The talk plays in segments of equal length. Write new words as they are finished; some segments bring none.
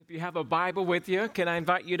If you have a Bible with you, can I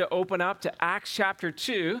invite you to open up to Acts chapter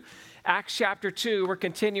 2? Acts chapter 2, we're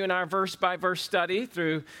continuing our verse-by-verse study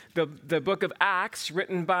through the book of Acts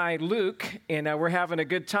written by Luke, and we're having a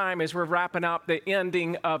good time as we're wrapping up the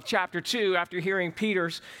ending of chapter 2 after hearing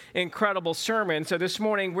Peter's incredible sermon. So this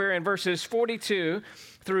morning we're in verses 42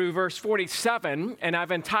 through verse 47, and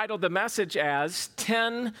I've entitled the message as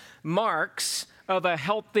 10 Marks of a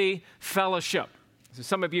Healthy Fellowship. So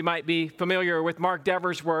some of you might be familiar with Mark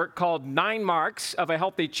Dever's work called 9 Marks of a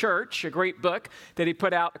Healthy Church, a great book that he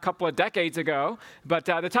put out a couple of decades ago. But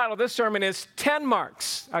the title of this sermon is 10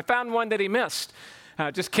 Marks. I found one that he missed.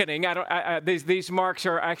 Just kidding. These marks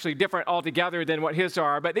are actually different altogether than what his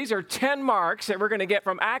are. But these are 10 marks that we're going to get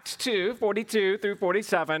from Acts 2, 42 through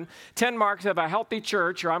 47. 10 marks of a healthy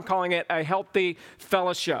church, or I'm calling it a healthy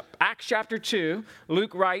fellowship. Acts chapter 2,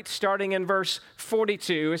 Luke writes, starting in verse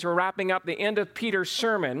 42, as we're wrapping up the end of Peter's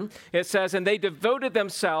sermon, it says, "And they devoted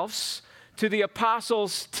themselves to the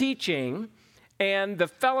apostles' teaching and the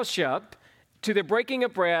fellowship, to the breaking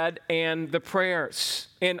of bread and the prayers.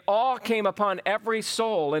 And awe came upon every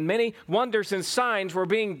soul, and many wonders and signs were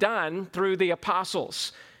being done through the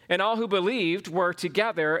apostles. And all who believed were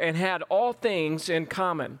together and had all things in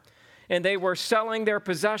common. And they were selling their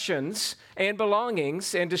possessions and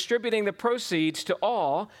belongings and distributing the proceeds to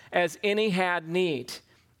all as any had need.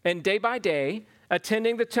 And day by day,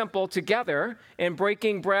 attending the temple together and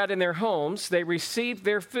breaking bread in their homes, they received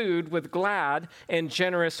their food with glad and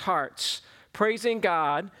generous hearts, praising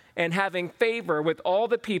God and having favor with all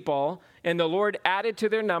the people, and the Lord added to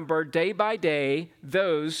their number day by day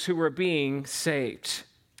those who were being saved."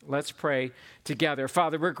 Let's pray together.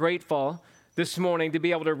 Father, we're grateful this morning to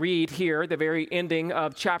be able to read here the very ending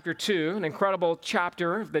of chapter 2, an incredible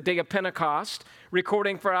chapter, the day of Pentecost,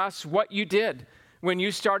 recording for us what you did when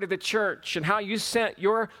you started the church and how you sent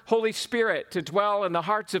your Holy Spirit to dwell in the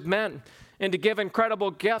hearts of men and to give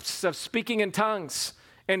incredible gifts of speaking in tongues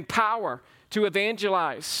and power to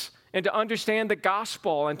evangelize and to understand the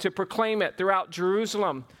gospel and to proclaim it throughout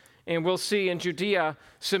Jerusalem. And we'll see in Judea,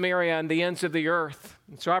 Samaria, and the ends of the earth.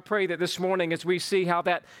 And so I pray that this morning, as we see how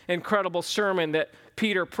that incredible sermon that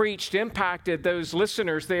Peter preached impacted those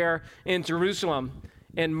listeners there in Jerusalem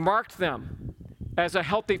and marked them as a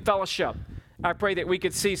healthy fellowship, I pray that we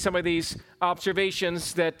could see some of these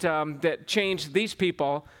observations that changed these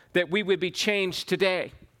people, that we would be changed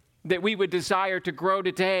today, that we would desire to grow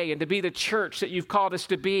today and to be the church that you've called us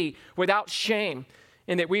to be without shame,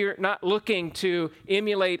 and that we are not looking to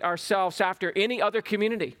emulate ourselves after any other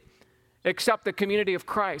community except the community of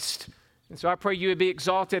Christ. And so I pray you would be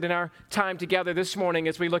exalted in our time together this morning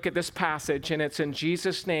as we look at this passage, and it's in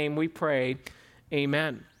Jesus' name we pray,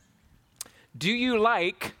 amen. Do you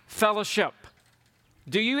like fellowship?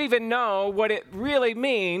 Do you even know what it really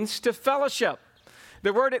means to fellowship?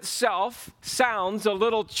 The word itself sounds a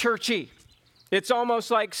little churchy. It's almost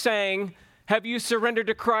like saying, have you surrendered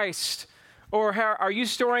to Christ? Or are you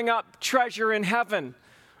storing up treasure in heaven?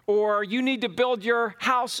 Or you need to build your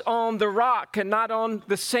house on the rock and not on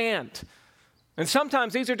the sand. And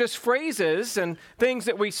sometimes these are just phrases and things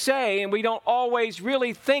that we say, and we don't always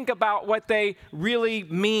really think about what they really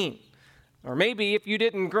mean. Or maybe if you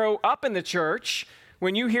didn't grow up in the church,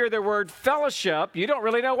 when you hear the word fellowship, you don't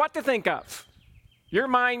really know what to think of. Your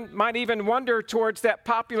mind might even wander towards that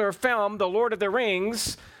popular film, The Lord of the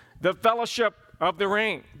Rings, The Fellowship of the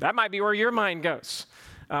Ring. That might be where your mind goes.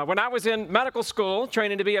 When I was in medical school,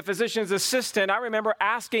 training to be a physician's assistant, I remember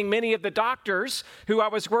asking many of the doctors who I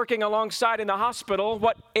was working alongside in the hospital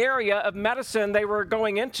what area of medicine they were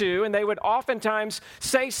going into, and they would oftentimes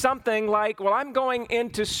say something like, well, I'm going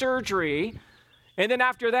into surgery, and then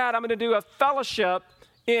after that, I'm going to do a fellowship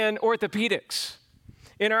in orthopedics.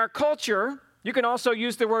 In our culture, you can also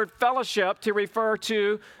use the word fellowship to refer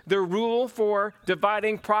to the rule for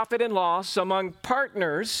dividing profit and loss among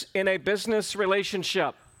partners in a business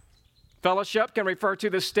relationship. Fellowship can refer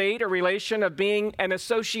to the state or relation of being an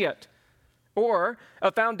associate, or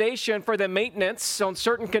a foundation for the maintenance on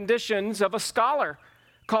certain conditions of a scholar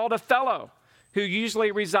called a fellow, who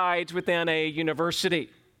usually resides within a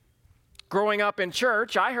university. Growing up in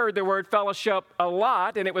church, I heard the word fellowship a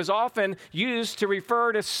lot, and it was often used to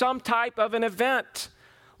refer to some type of an event.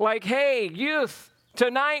 Like, hey, youth,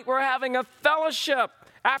 tonight we're having a fellowship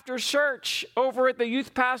after church over at the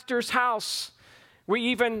youth pastor's house. We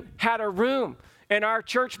even had a room in our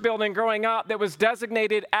church building growing up that was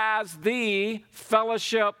designated as the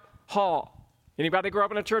fellowship hall. Anybody grow up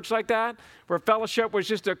in a church like that, where fellowship was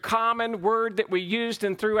just a common word that we used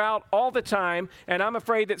and threw out all the time? And I'm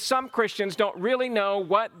afraid that some Christians don't really know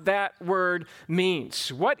what that word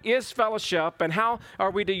means. What is fellowship, and how are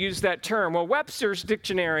we to use that term? Well, Webster's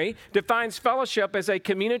dictionary defines fellowship as a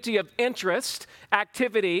community of interest,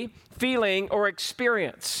 activity, feeling, or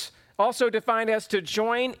experience. Also defined as to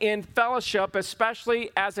join in fellowship, especially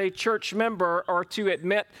as a church member, or to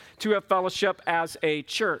admit to a fellowship as a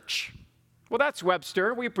church. Well, that's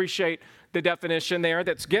Webster. We appreciate the definition there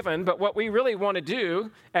that's given, but what we really want to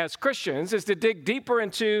do as Christians is to dig deeper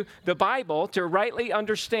into the Bible to rightly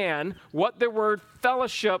understand what the word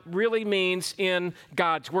fellowship really means in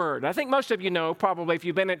God's word. I think most of you know, probably if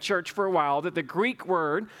you've been at church for a while, that the Greek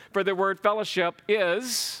word for the word fellowship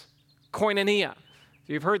is koinonia.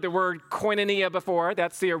 You've heard the word koinonia before.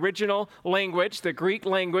 That's the original language, the Greek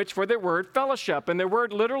language for the word fellowship. And the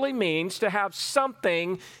word literally means to have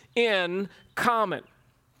something in common.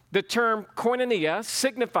 The term koinonia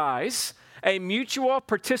signifies a mutual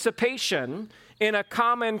participation in a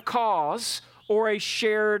common cause or a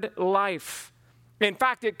shared life. In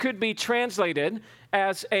fact, it could be translated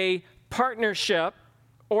as a partnership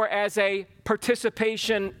or as a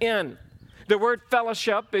participation in. The word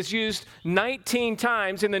fellowship is used 19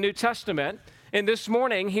 times in the New Testament. And this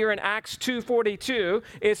morning here in Acts 2:42,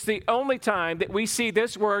 it's the only time that we see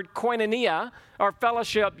this word koinonia, or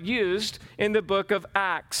fellowship, used in the book of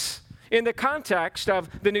Acts. In the context of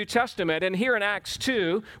the New Testament, and here in Acts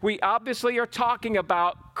 2, we obviously are talking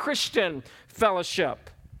about Christian fellowship.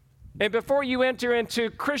 And before you enter into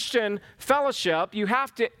Christian fellowship, you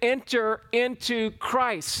have to enter into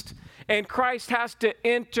Christ. And Christ has to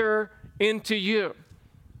enter into you.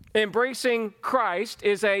 Embracing Christ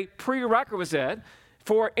is a prerequisite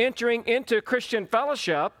for entering into Christian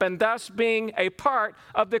fellowship and thus being a part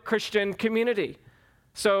of the Christian community.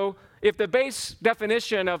 So if the base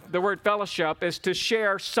definition of the word fellowship is to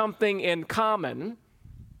share something in common,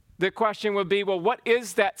 the question would be, well, what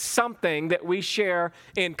is that something that we share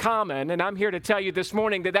in common? And I'm here to tell you this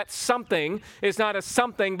morning that that something is not a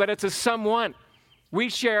something, but it's a someone. We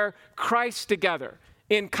share Christ together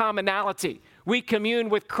in commonality. We commune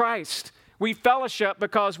with Christ. We fellowship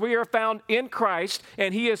because we are found in Christ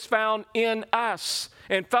and he is found in us.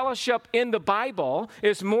 And fellowship in the Bible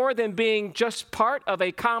is more than being just part of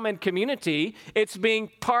a common community. It's being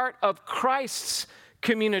part of Christ's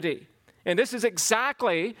community. And this is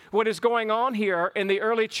exactly what is going on here in the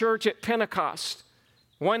early church at Pentecost.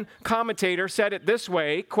 One commentator said it this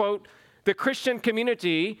way, quote, "The Christian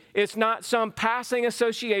community is not some passing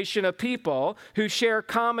association of people who share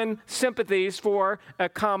common sympathies for a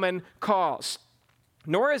common cause.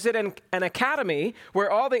 Nor is it an academy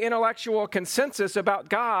where all the intellectual consensus about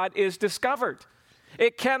God is discovered.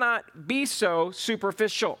 It cannot be so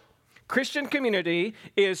superficial. Christian community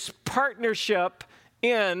is partnership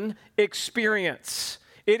in experience.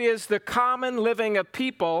 It is the common living of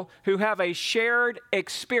people who have a shared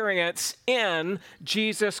experience in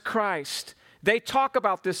Jesus Christ. They talk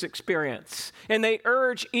about this experience, and they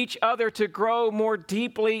urge each other to grow more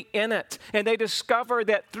deeply in it. And they discover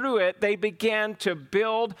that through it, they begin to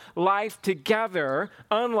build life together,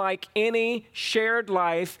 unlike any shared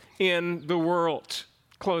life in the world."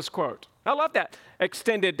 Close quote. I love that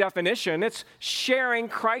extended definition. It's sharing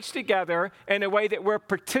Christ together in a way that we're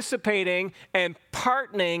participating and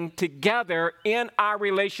partnering together in our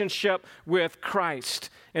relationship with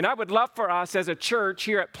Christ. And I would love for us as a church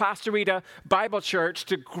here at Placerita Bible Church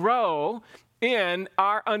to grow in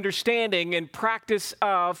our understanding and practice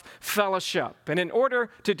of fellowship. And in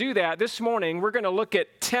order to do that, this morning, we're going to look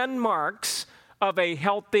at 10 marks of a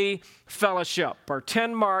healthy fellowship, or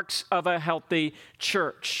 10 marks of a healthy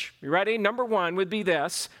church. You ready? Number one would be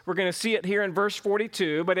this. We're going to see it here in verse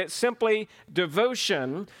 42, but it's simply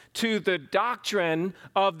devotion to the doctrine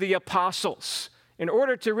of the apostles. In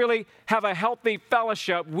order to really have a healthy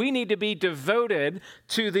fellowship, we need to be devoted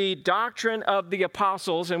to the doctrine of the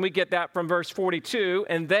apostles, and we get that from verse 42,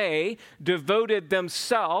 and they devoted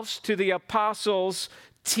themselves to the apostles'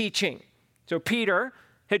 teaching. So Peter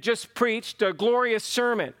had just preached a glorious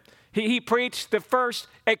sermon. He preached the first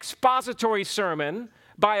expository sermon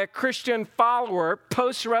by a Christian follower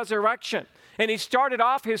post-resurrection. And he started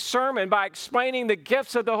off his sermon by explaining the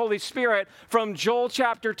gifts of the Holy Spirit from Joel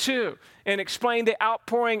chapter 2. and explained the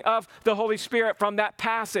outpouring of the Holy Spirit from that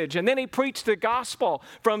passage. And then he preached the gospel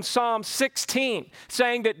from Psalm 16,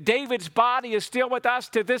 saying that David's body is still with us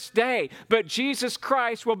to this day, but Jesus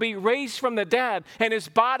Christ will be raised from the dead, and his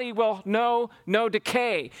body will know no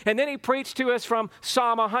decay. And then he preached to us from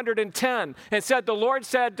Psalm 110 and said, the Lord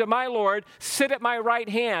said to my Lord, sit at my right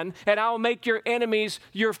hand, and I will make your enemies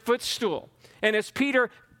your footstool. And as Peter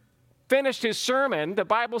finished his sermon, the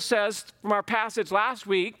Bible says from our passage last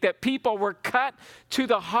week that people were cut to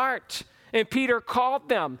the heart. And Peter called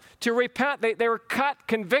them to repent. They were cut,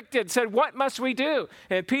 convicted, said, what must we do?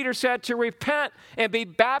 And Peter said to repent and be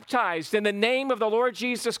baptized in the name of the Lord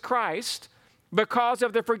Jesus Christ because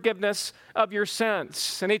of the forgiveness of your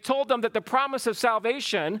sins. And he told them that the promise of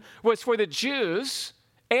salvation was for the Jews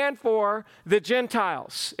and for the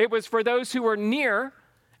Gentiles. It was for those who were near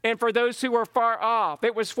and for those who were far off.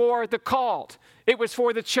 It was for the called. It was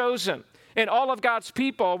for the chosen. And all of God's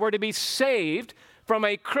people were to be saved from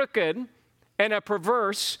a crooked and a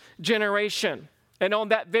perverse generation. And on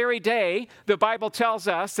that very day, the Bible tells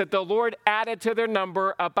us that the Lord added to their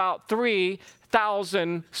number about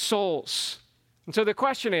 3,000 souls. And so the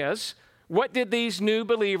question is, what did these new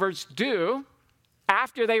believers do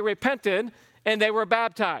after they repented and they were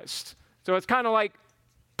baptized? So it's kind of like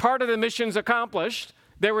part of the mission's accomplished.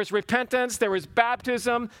 There was repentance, there was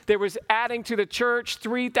baptism, there was adding to the church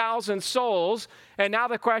 3,000 souls. And now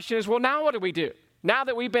the question is, well, now what do we do? Now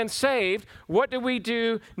that we've been saved, what do we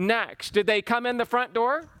do next? Did they come in the front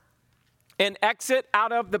door and exit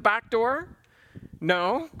out of the back door?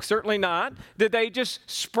 No, certainly not. Did they just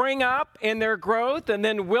spring up in their growth and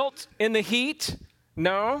then wilt in the heat?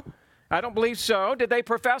 No, I don't believe so. Did they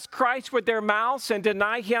profess Christ with their mouths and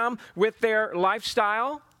deny him with their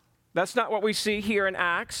lifestyle? That's not what we see here in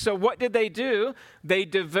Acts. So what did they do? They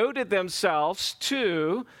devoted themselves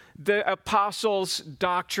to the apostles'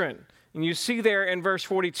 doctrine. And you see there in verse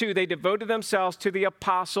 42, they devoted themselves to the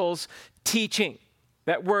apostles' teaching.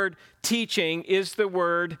 That word teaching is the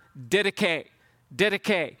word didache,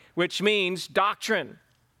 which means doctrine.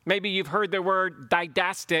 Maybe you've heard the word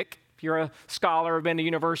didactic. If you're a scholar or been to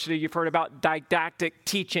university, you've heard about didactic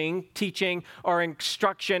teaching or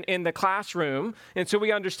instruction in the classroom. And so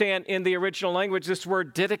we understand in the original language, this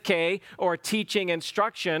word didache or teaching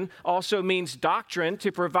instruction also means doctrine,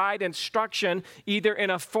 to provide instruction either in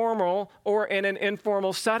a formal or in an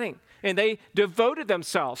informal setting. And they devoted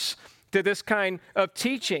themselves to this kind of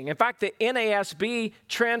teaching. In fact, the NASB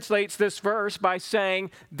translates this verse by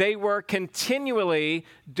saying they were continually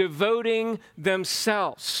devoting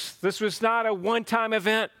themselves. This was not a one-time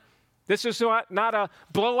event. This was not a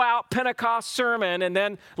blowout Pentecost sermon and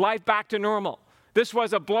then life back to normal. This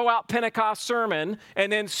was a blowout Pentecost sermon,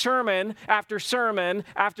 and then sermon after sermon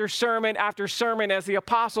after sermon after sermon as the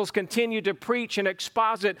apostles continued to preach and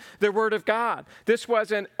exposit the Word of God. This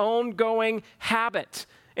was an ongoing habit.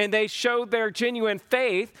 And they showed their genuine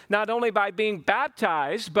faith not only by being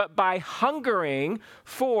baptized, but by hungering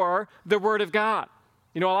for the Word of God.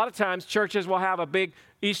 You know, a lot of times churches will have a big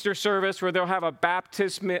Easter service where they'll have a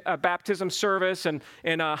baptism service and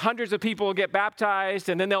hundreds of people will get baptized,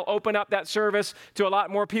 and then they'll open up that service to a lot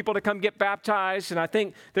more people to come get baptized. And I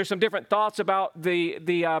think there's some different thoughts about the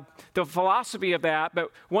philosophy of that.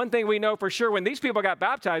 But one thing we know for sure, when these people got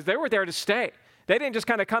baptized, they were there to stay. They didn't just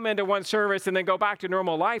kind of come into one service and then go back to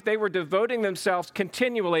normal life. They were devoting themselves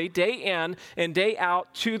continually, day in and day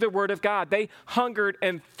out, to the Word of God. They hungered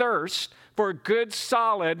and thirst for good,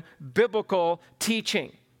 solid, biblical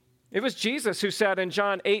teaching. It was Jesus who said in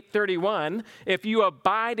John 8:31, if you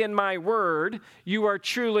abide in my word, you are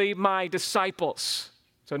truly my disciples.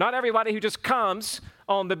 So not everybody who just comes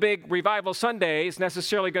on the big revival Sunday is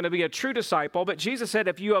necessarily going to be a true disciple, but Jesus said,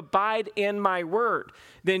 if you abide in my word,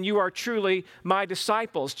 then you are truly my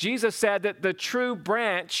disciples. Jesus said that the true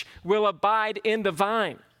branch will abide in the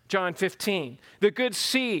vine, John 15. The good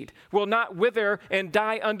seed will not wither and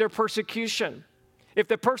die under persecution. If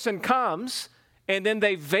the person comes and then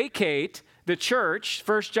they vacate the church,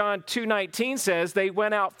 1 John 2:19 says, they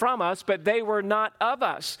went out from us, but they were not of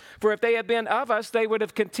us. For if they had been of us, they would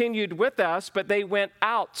have continued with us, but they went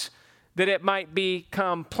out, that it might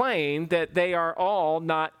become plain that they are all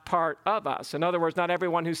not part of us. In other words, not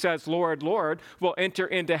everyone who says, Lord, Lord, will enter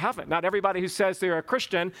into heaven. Not everybody who says they're a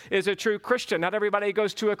Christian is a true Christian. Not everybody who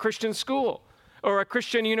goes to a Christian school or a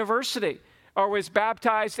Christian university or was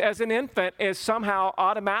baptized as an infant is somehow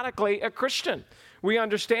automatically a Christian. We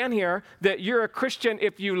understand here that you're a Christian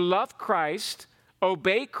if you love Christ,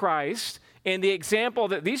 obey Christ, And the example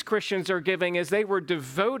that these Christians are giving is they were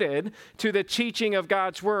devoted to the teaching of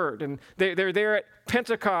God's word. And they're there at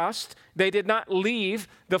Pentecost. They did not leave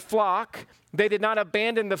the flock. They did not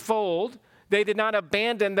abandon the fold. They did not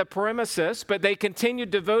abandon the premises, but they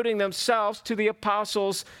continued devoting themselves to the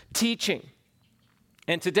apostles' teaching.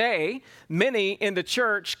 And today, many in the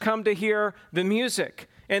church come to hear the music,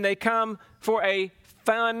 and they come for a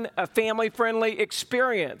family-friendly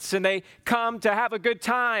experience, and they come to have a good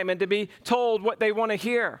time and to be told what they want to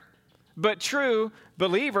hear. But true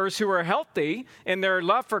believers who are healthy in their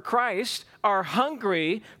love for Christ are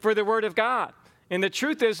hungry for the Word of God. And the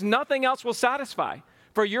truth is, nothing else will satisfy.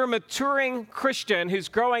 For your maturing Christian who's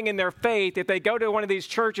growing in their faith, if they go to one of these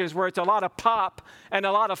churches where it's a lot of pop and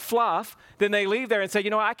a lot of fluff, then they leave there and say,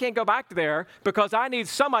 I can't go back there because I need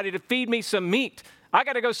somebody to feed me some meat. I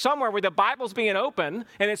got to go somewhere where the Bible's being open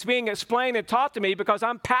and it's being explained and taught to me because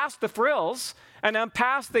I'm past the frills and I'm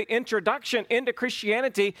past the introduction into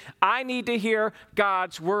Christianity. I need to hear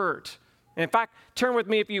God's word. In fact, turn with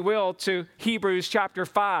me, if you will, to Hebrews chapter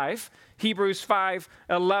 5. Hebrews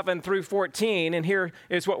 5:11 through 14, and here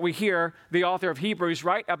is what we hear the author of Hebrews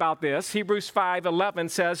write about this. Hebrews 5:11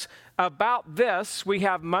 says, "About this we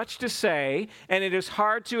have much to say, and it is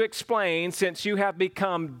hard to explain since you have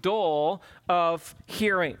become dull of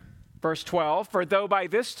hearing." Verse 12, "For though by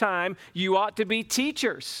this time you ought to be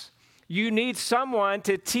teachers, you need someone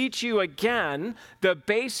to teach you again the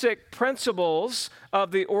basic principles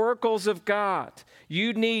of the oracles of God.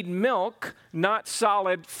 You need milk, not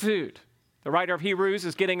solid food." The writer of Hebrews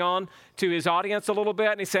is getting on to his audience a little bit,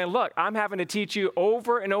 and he's saying, look, I'm having to teach you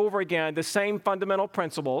over and over again the same fundamental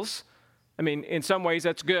principles. I mean, in some ways,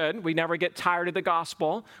 that's good. We never get tired of the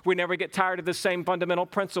gospel. We never get tired of the same fundamental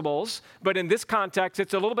principles. But in this context,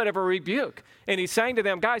 it's a little bit of a rebuke. And he's saying to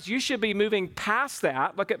them, guys, you should be moving past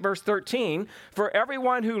that. Look at verse 13. "For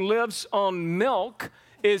everyone who lives on milk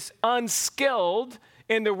is unskilled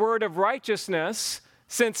in the word of righteousness,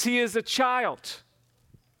 since he is a child.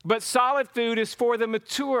 But solid food is for the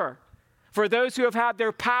mature, for those who have had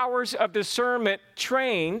their powers of discernment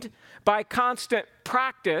trained by constant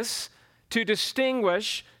practice to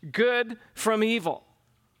distinguish good from evil."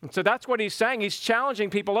 And so that's what he's saying. He's challenging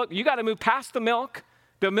people. Look, you got to move past the milk.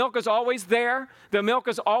 The milk is always there. The milk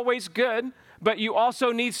is always good, but you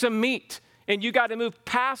also need some meat. And you got to move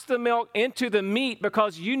past the milk into the meat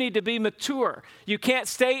because you need to be mature. You can't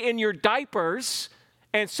stay in your diapers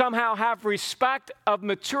and somehow have respect of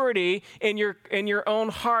maturity in your own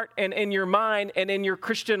heart and in your mind and in your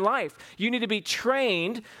Christian life. You need to be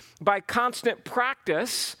trained by constant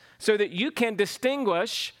practice so that you can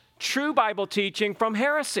distinguish true Bible teaching from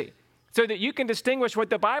heresy, so that you can distinguish what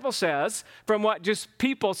the Bible says from what just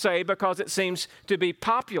people say because it seems to be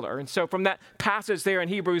popular. And so from that passage there in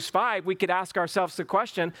Hebrews 5, we could ask ourselves the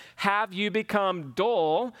question, have you become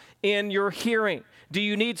dull in your hearing? Do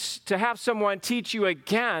you need to have someone teach you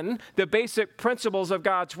again the basic principles of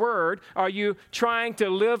God's word? Are you trying to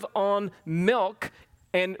live on milk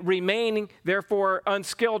and remaining, therefore,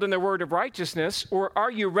 unskilled in the word of righteousness? Or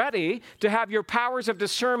are you ready to have your powers of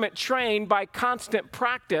discernment trained by constant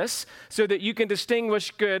practice so that you can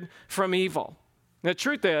distinguish good from evil? The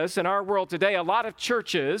truth is, in our world today, a lot of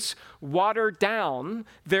churches water down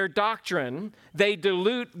their doctrine. They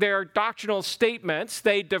dilute their doctrinal statements.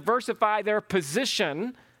 They diversify their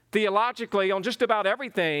position theologically on just about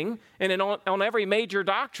everything and on every major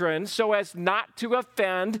doctrine so as not to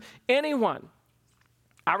offend anyone.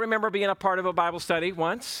 I remember being a part of a Bible study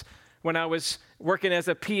once when I was working as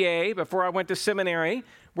a PA before I went to seminary,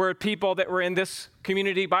 where people that were in this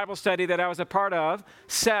community Bible study that I was a part of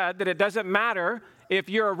said that it doesn't matter if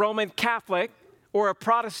you're a Roman Catholic or a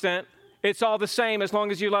Protestant, it's all the same as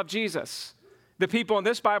long as you love Jesus. The people in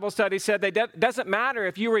this Bible study said that it doesn't matter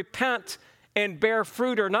if you repent and bear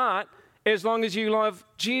fruit or not, as long as you love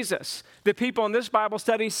Jesus. The people in this Bible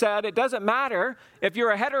study said it doesn't matter if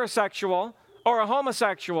you're a heterosexual or a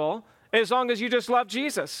homosexual, as long as you just love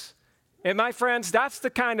Jesus. And my friends, that's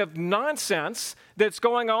the kind of nonsense that's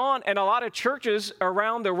going on in a lot of churches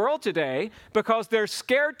around the world today because they're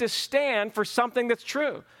scared to stand for something that's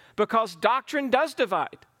true, because doctrine does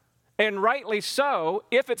divide, and rightly so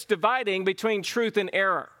if it's dividing between truth and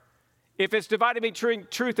error. If it's divided between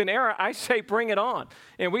truth and error, I say bring it on.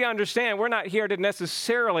 And we understand we're not here to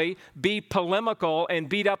necessarily be polemical and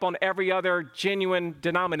beat up on every other genuine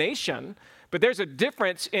denomination, But there's a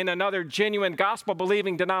difference in another genuine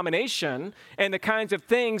gospel-believing denomination and the kinds of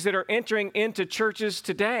things that are entering into churches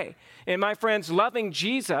today. And my friends, loving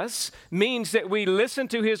Jesus means that we listen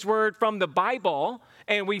to his word from the Bible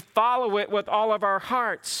and we follow it with all of our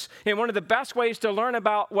hearts. And one of the best ways to learn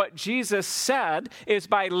about what Jesus said is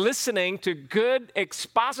by listening to good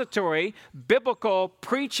expository biblical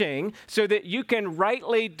preaching so that you can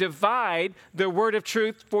rightly divide the word of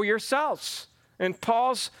truth for yourselves. And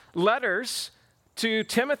Paul's letters to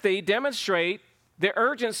Timothy demonstrate the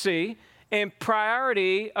urgency and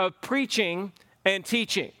priority of preaching and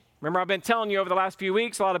teaching. Remember, I've been telling you over the last few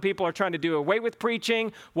weeks, a lot of people are trying to do away with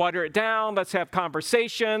preaching, water it down, let's have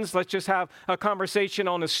conversations, let's just have a conversation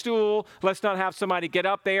on a stool, let's not have somebody get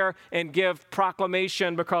up there and give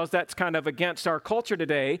proclamation because that's kind of against our culture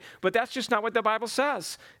today. But that's just not what the Bible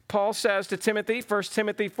says. Paul says to Timothy, 1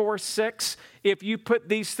 Timothy 4:6, if you put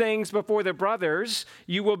these things before the brothers,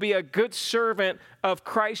 you will be a good servant of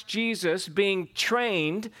Christ Jesus, being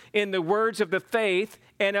trained in the words of the faith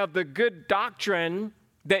and of the good doctrine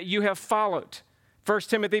that you have followed. 1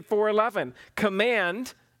 Timothy 4:11,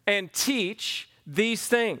 command and teach these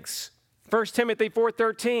things. 1 Timothy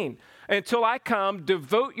 4:13, until I come,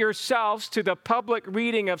 devote yourselves to the public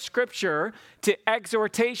reading of Scripture, to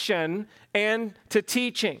exhortation, and to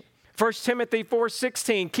teaching. 1 Timothy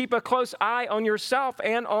 4:16, keep a close eye on yourself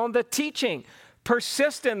and on the teaching.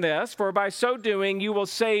 Persist in this, for by so doing you will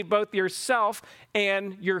save both yourself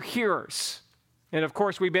and your hearers. And of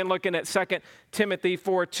course, we've been looking at 2 Timothy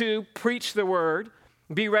 4:2, preach the word,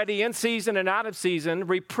 be ready in season and out of season,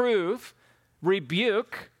 reprove,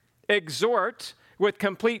 rebuke, exhort with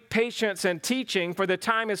complete patience and teaching, for the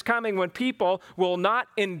time is coming when people will not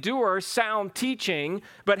endure sound teaching,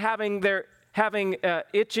 but having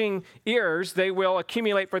itching ears, they will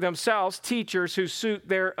accumulate for themselves teachers who suit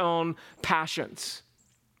their own passions.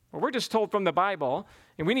 Well, we're just told from the Bible,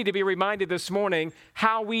 and we need to be reminded this morning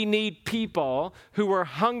how we need people who are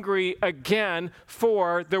hungry again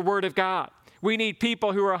for the Word of God. We need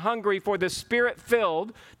people who are hungry for the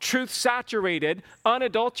Spirit-filled, truth-saturated,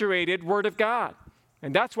 unadulterated Word of God.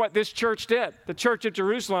 And that's what this church did. The Church of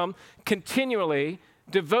Jerusalem continually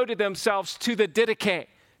devoted themselves to the didache,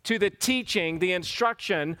 to the teaching, the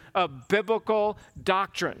instruction of biblical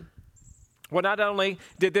doctrine. Well, not only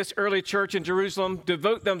did this early church in Jerusalem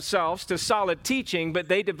devote themselves to solid teaching, but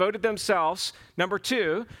they devoted themselves, number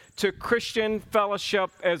 2, to Christian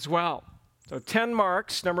fellowship as well. So 10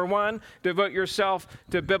 marks. Number 1, devote yourself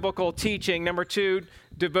to biblical teaching. Number 2,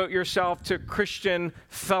 devote yourself to Christian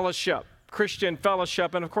fellowship. Christian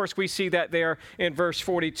fellowship, and of course we see that there in verse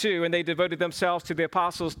 42, and they devoted themselves to the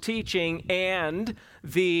apostles' teaching and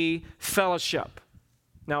the fellowship.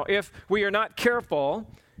 Now, if we are not careful,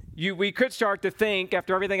 we could start to think,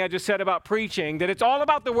 after everything I just said about preaching, that it's all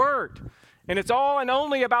about the Word, and it's all and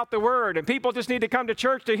only about the Word, and people just need to come to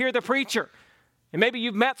church to hear the preacher. And maybe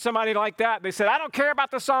you've met somebody like that. They said, I don't care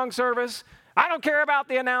about the song service. I don't care about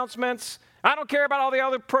the announcements. I don't care about all the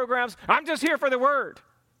other programs. I'm just here for the Word.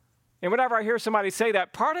 And whenever I hear somebody say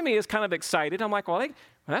that, part of me is kind of excited. I'm like, well,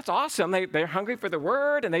 that's awesome. They're hungry for the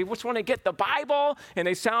Word, and they just want to get the Bible, and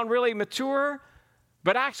they sound really mature.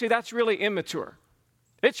 But actually, that's really immature.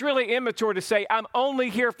 It's really immature to say, I'm only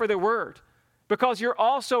here for the Word, because you're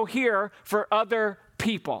also here for other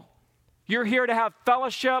people. You're here to have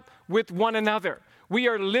fellowship with one another. We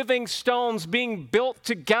are living stones being built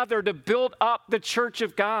together to build up the church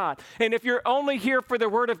of God. And if you're only here for the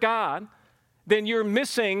Word of God, then you're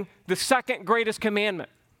missing the second greatest commandment.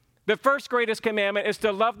 The first greatest commandment is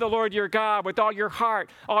to love the Lord your God with all your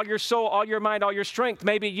heart, all your soul, all your mind, all your strength.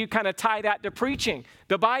 Maybe you kind of tie that to preaching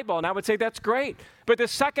the Bible, and I would say that's great. But the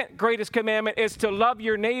second greatest commandment is to love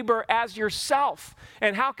your neighbor as yourself.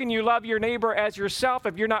 And how can you love your neighbor as yourself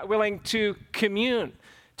if you're not willing to commune,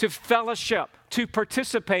 to fellowship, to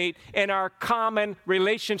participate in our common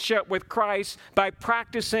relationship with Christ by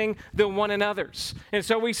practicing the one another's? And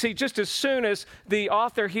so we see just as soon as the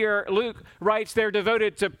author here, Luke, writes they're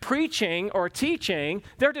devoted to preaching or teaching,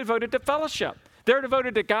 they're devoted to fellowship. They're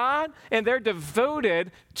devoted to God, and they're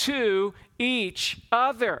devoted to each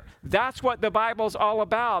other. That's what the Bible's all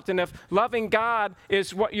about. And if loving God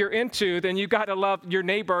is what you're into, then you got to love your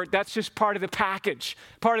neighbor. That's just part of the package.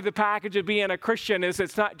 Part of the package of being a Christian is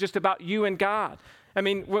it's not just about you and God. I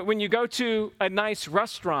mean, when you go to a nice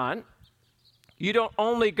restaurant, you don't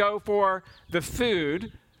only go for the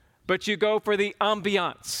food, but you go for the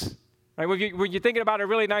ambiance. Right? When you're thinking about a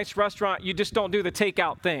really nice restaurant, you just don't do the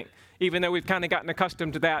takeout thing, even though we've kind of gotten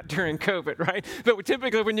accustomed to that during COVID, right? But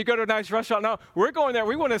typically when you go to a nice restaurant, no, we're going there,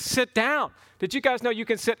 we want to sit down. Did you guys know you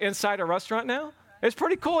can sit inside a restaurant now? It's a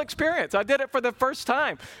pretty cool experience. I did it for the first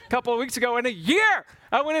time a couple of weeks ago in a year.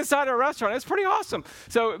 I went inside a restaurant. It's pretty awesome.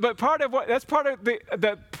 So, but that's part of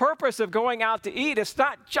the purpose of going out to eat. It's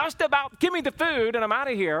not just about give me the food and I'm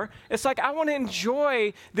out of here. It's like I want to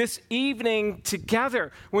enjoy this evening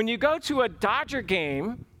together. When you go to a Dodger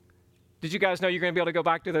game, did you guys know you're going to be able to go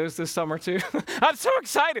back to those this summer too? I'm so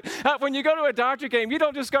excited. When you go to a Dodger game, you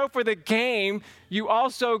don't just go for the game, you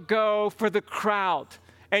also go for the crowd.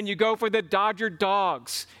 And you go for the Dodger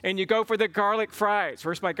dogs, and you go for the garlic fries.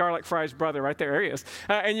 Where's my garlic fries brother? Right there he is.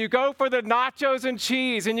 And you go for the nachos and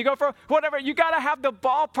cheese, and you go for whatever. You got to have the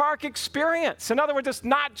ballpark experience. In other words, it's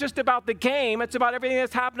not just about the game. It's about everything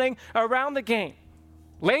that's happening around the game.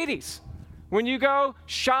 Ladies, when you go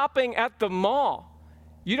shopping at the mall,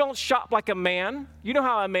 you don't shop like a man. You know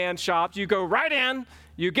how a man shops. You go right in,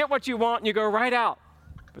 you get what you want, and you go right out.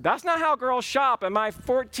 But that's not how girls shop. And my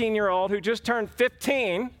 14-year-old, who just turned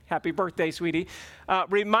 15, happy birthday, sweetie,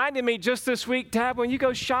 reminded me just this week, Dad, when you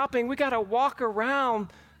go shopping, we got to walk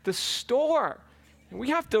around the store. And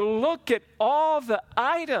we have to look at all the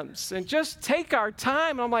items and just take our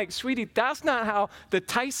time. And I'm like, sweetie, that's not how the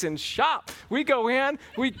Tysons shop. We go in,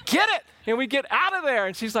 we get it, and we get out of there.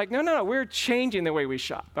 And she's like, no, we're changing the way we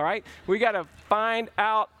shop, all right? We got to find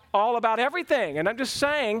out all about everything. And I'm just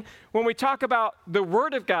saying, when we talk about the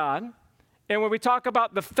Word of God and when we talk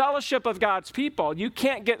about the fellowship of God's people, you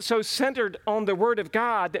can't get so centered on the Word of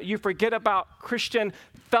God that you forget about Christian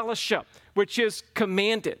fellowship, which is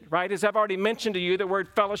commanded, right? As I've already mentioned to you, the word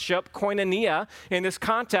fellowship, koinonia, in this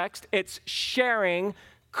context, it's sharing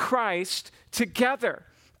Christ together.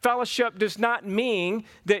 Fellowship does not mean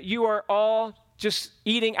that you are all just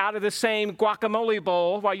eating out of the same guacamole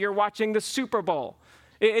bowl while you're watching the Super Bowl.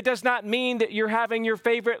 It does not mean that you're having your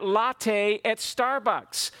favorite latte at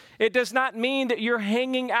Starbucks. It does not mean that you're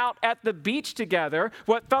hanging out at the beach together.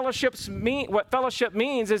 What fellowship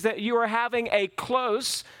means is that you are having a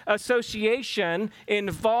close association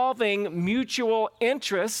involving mutual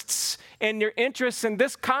interests. And your interests in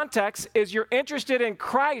this context is you're interested in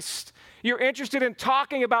Christ. You're interested in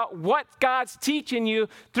talking about what God's teaching you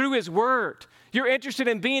through His Word. You're interested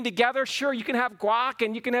in being together. Sure, you can have guac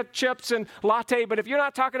and you can have chips and latte, but if you're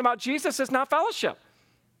not talking about Jesus, it's not fellowship.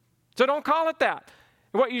 So don't call it that.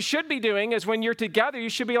 What you should be doing is when you're together, you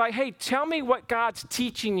should be like, hey, tell me what God's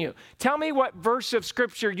teaching you. Tell me what verse of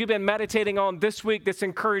Scripture you've been meditating on this week that's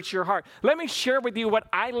encouraged your heart. Let me share with you what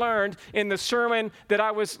I learned in the sermon that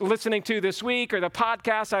I was listening to this week or the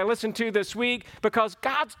podcast I listened to this week, because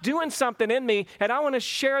God's doing something in me and I want to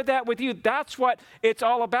share that with you. That's what it's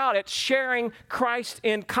all about. It's sharing Christ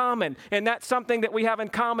in common. And that's something that we have in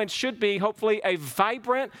common should be, hopefully, a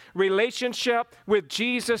vibrant relationship with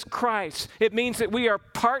Jesus Christ. It means that we are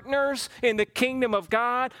partners in the kingdom of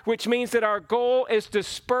God, which means that our goal is to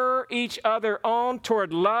spur each other on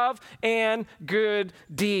toward love and good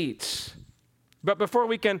deeds. But before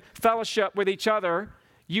we can fellowship with each other,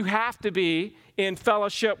 you have to be in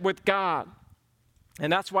fellowship with God.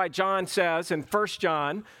 And that's why John says in 1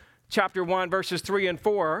 John chapter 1, verses 3 and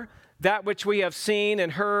 4, that which we have seen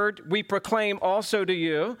and heard, we proclaim also to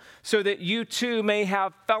you, so that you too may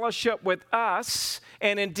have fellowship with us.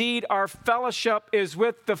 And indeed, our fellowship is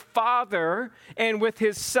with the Father and with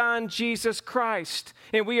His Son, Jesus Christ.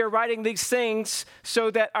 And we are writing these things so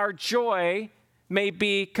that our joy may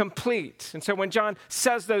be complete. And so when John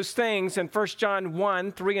says those things in 1 John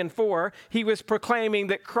 1, 3 and 4, he was proclaiming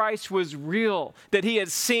that Christ was real, that he had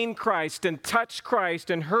seen Christ and touched Christ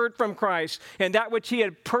and heard from Christ, and that which he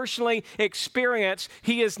had personally experienced,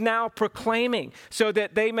 he is now proclaiming so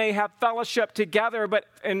that they may have fellowship together. But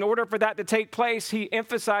in order for that to take place, he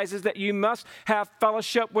emphasizes that you must have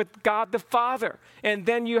fellowship with God the Father, and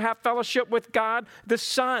then you have fellowship with God the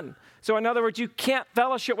Son. So in other words, you can't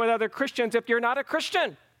fellowship with other Christians if you're not a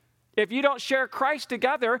Christian. If you don't share Christ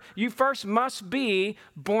together, you first must be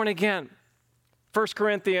born again. 1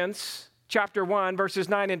 Corinthians chapter 1, verses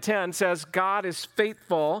 9 and 10 says, God is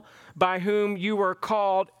faithful, by whom you were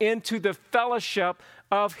called into the fellowship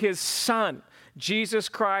of His Son, Jesus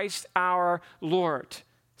Christ our Lord.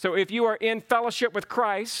 So if you are in fellowship with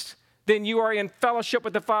Christ, then you are in fellowship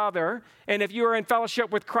with the Father. And if you are in fellowship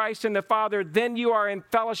with Christ and the Father, then you are in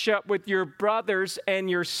fellowship with your brothers and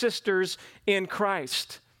your sisters in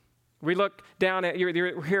Christ. We look down at,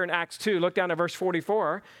 you're here in Acts 2, look down at verse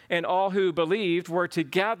 44. And all who believed were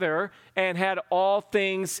together and had all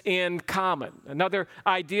things in common. Another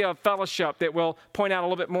idea of fellowship that we'll point out a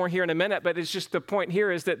little bit more here in a minute, but it's just the point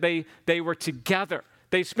here is that they were together.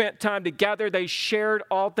 They spent time together. They shared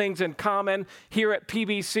all things in common. Here at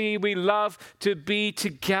PBC, we love to be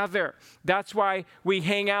together. That's why we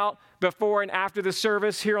hang out before and after the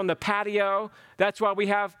service here on the patio. That's why we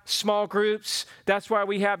have small groups. That's why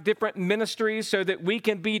we have different ministries so that we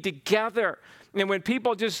can be together. And when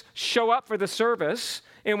people just show up for the service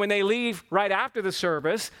and when they leave right after the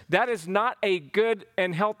service, that is not a good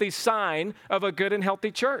and healthy sign of a good and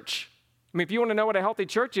healthy church. I mean, if you want to know what a healthy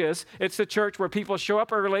church is, it's the church where people show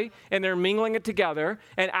up early and they're mingling it together.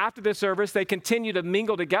 And after the service, they continue to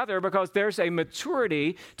mingle together because there's a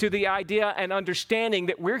maturity to the idea and understanding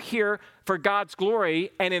that we're here for God's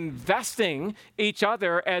glory and investing each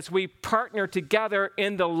other as we partner together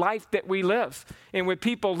in the life that we live. And when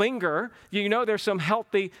people linger, you know there's some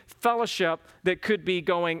healthy fellowship that could be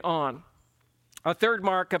going on. A third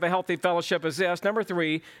mark of a healthy fellowship is this. Number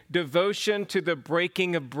 3, devotion to the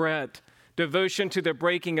breaking of bread. Devotion to the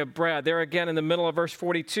breaking of bread. There again in the middle of verse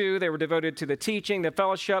 42, they were devoted to the teaching, the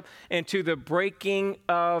fellowship, and to the breaking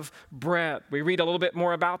of bread. We read a little bit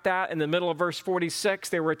more about that in the middle of verse 46.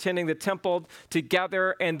 They were attending the temple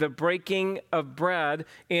together and the breaking of bread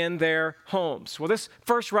in their homes. Well, this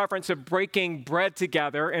first reference of breaking bread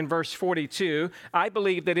together in verse 42, I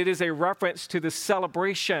believe that it is a reference to the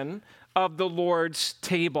celebration of the Lord's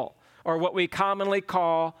table, or what we commonly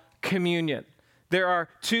call communion. There are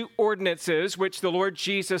 2 ordinances which the Lord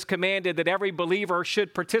Jesus commanded that every believer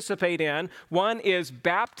should participate in. One is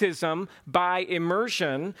baptism by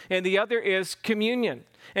immersion, and the other is communion.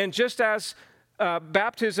 And just as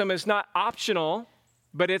baptism is not optional,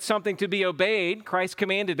 but it's something to be obeyed, Christ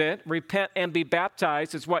commanded it, repent and be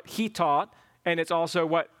baptized is what he taught, and it's also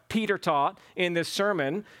what Peter taught in this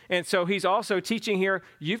sermon. And so he's also teaching here,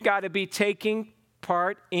 you've got to be taking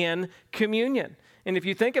part in communion. And if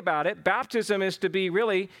you think about it, baptism is to be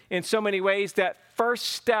really, in so many ways, that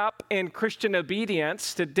first step in Christian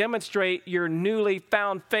obedience to demonstrate your newly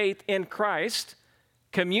found faith in Christ.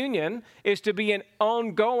 Communion is to be an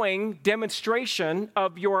ongoing demonstration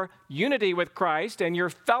of your unity with Christ and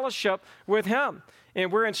your fellowship with him.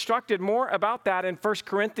 And we're instructed more about that in 1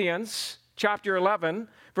 Corinthians chapter 11,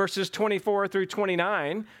 verses 24 through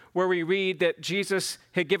 29, where we read that Jesus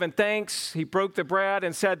had given thanks. He broke the bread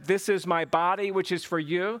and said, "This is my body, which is for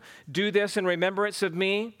you. Do this in remembrance of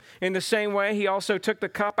me." In the same way, he also took the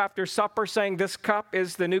cup after supper, saying, "This cup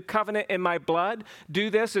is the new covenant in my blood. Do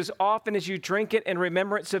this as often as you drink it in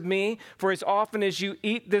remembrance of me. For as often as you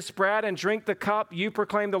eat this bread and drink the cup, you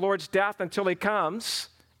proclaim the Lord's death until he comes."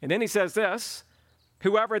 And then he says this,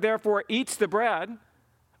 "Whoever therefore eats the bread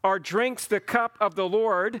or drinks the cup of the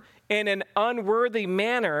Lord in an unworthy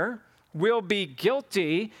manner will be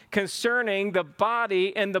guilty concerning the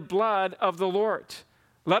body and the blood of the Lord.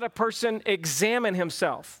 Let a person examine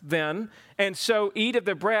himself then, and so eat of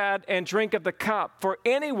the bread and drink of the cup. For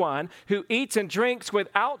anyone who eats and drinks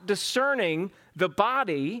without discerning the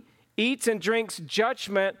body eats and drinks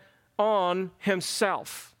judgment on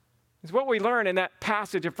himself." It's what we learn in that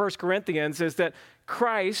passage of 1 Corinthians is that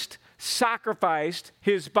Christ sacrificed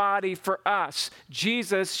his body for us.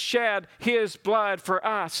 Jesus shed his blood for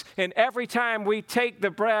us. And every time we take the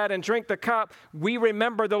bread and drink the cup, we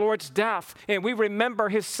remember the Lord's death and we remember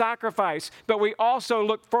his sacrifice, but we also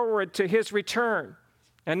look forward to his return.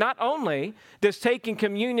 And not only does taking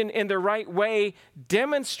communion in the right way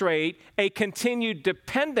demonstrate a continued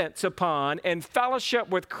dependence upon and fellowship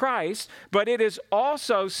with Christ, but it is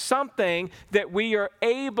also something that we are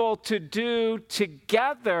able to do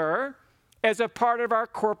together as a part of our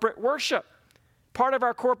corporate worship. Part of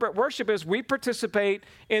our corporate worship is we participate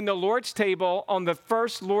in the Lord's table on the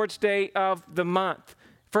first Lord's Day of the month.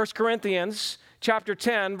 1 Corinthians chapter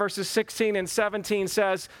 10, verses 16 and 17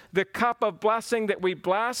 says, "The cup of blessing that we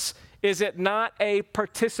bless, is it not a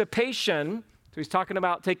participation?" So he's talking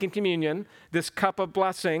about taking communion. This cup of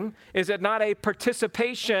blessing, is it not a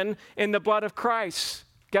participation in the blood of Christ?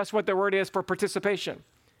 Guess what the word is for participation?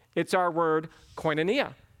 It's our word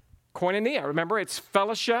koinonia. Koinonia, remember, it's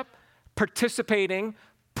fellowship, participating,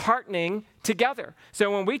 partnering together. So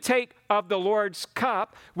when we take of the Lord's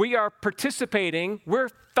cup, we are participating, we're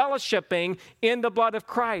fellowshipping in the blood of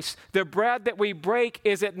Christ. The bread that we break,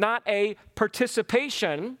 is it not a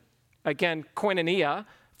participation? Again, koinonia,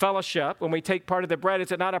 fellowship. When we take part of the bread,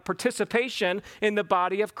 is it not a participation in the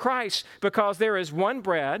body of Christ? Because there is one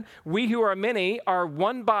bread. We who are many are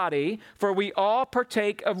one body, for we all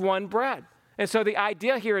partake of one bread. And so the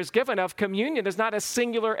idea here is given of communion is not a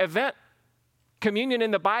singular event. Communion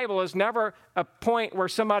in the Bible is never a point where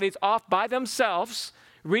somebody's off by themselves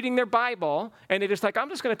reading their Bible and they're just like, I'm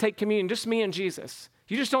just going to take communion, just me and Jesus.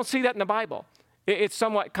 You just don't see that in the Bible. It's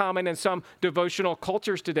somewhat common in some devotional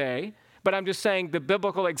cultures today, But I'm just saying the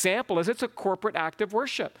biblical example is it's a corporate act of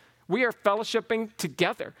worship. We are fellowshipping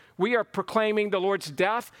together. We are proclaiming the Lord's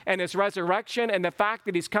death and his resurrection and the fact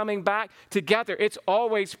that he's coming back together. It's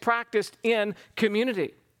always practiced in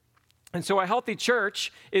community. And so a healthy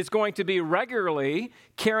church is going to be regularly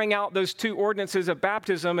carrying out those two ordinances of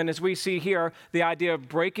baptism. And as we see here, the idea of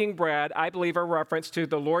breaking bread, I believe, a reference to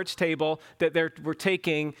the Lord's table that we're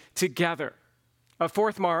taking together. A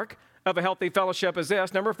fourth mark of a healthy fellowship is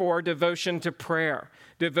this. Number 4, devotion to prayer.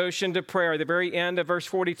 Devotion to prayer. At the very end of verse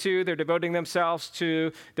 42, they're devoting themselves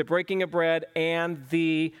to the breaking of bread and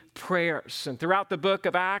the prayers. And throughout the book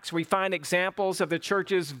of Acts, we find examples of the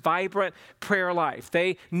church's vibrant prayer life.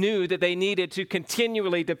 They knew that they needed to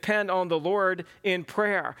continually depend on the Lord in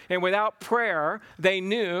prayer. And without prayer, they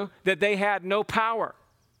knew that they had no power.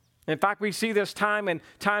 In fact, we see this time and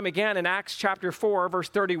time again in Acts chapter 4, verse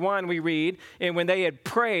 31, we read, and when they had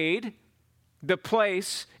prayed, the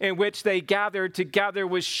place in which they gathered together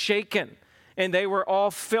was shaken, and they were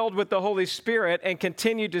all filled with the Holy Spirit and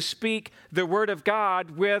continued to speak the word of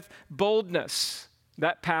God with boldness.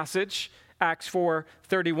 That passage, Acts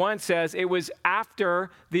 4:31, says it was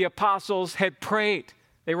after the apostles had prayed.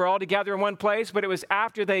 They were all together in one place, but it was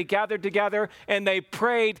after they gathered together and they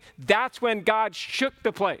prayed, that's when God shook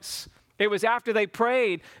the place. It was after they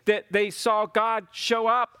prayed that they saw God show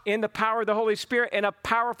up in the power of the Holy Spirit in a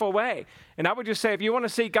powerful way. And I would just say, if you want to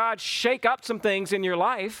see God shake up some things in your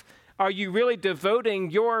life, are you really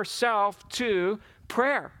devoting yourself to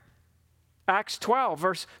prayer? Acts 12,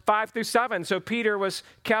 verse 5 through 7. So Peter was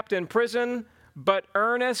kept in prison, but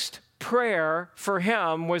earnest prayer for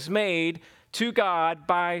him was made to God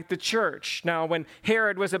by the church. Now, when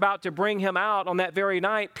Herod was about to bring him out on that very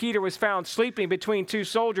night, Peter was found sleeping between two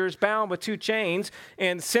soldiers bound with two chains,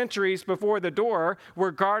 and sentries before the door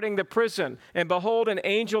were guarding the prison. And behold, an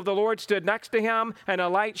angel of the Lord stood next to him, and a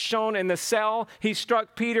light shone in the cell. He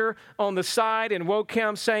struck Peter on the side and woke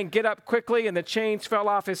him, saying, "Get up quickly," and the chains fell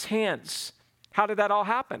off his hands. How did that all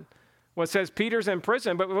happen? Well, it says Peter's in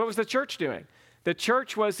prison, but what was the church doing? The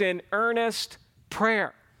church was in earnest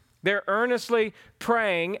prayer. They're earnestly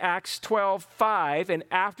praying, Acts 12:5, and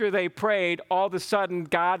after they prayed, all of a sudden,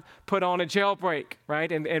 God put on a jailbreak,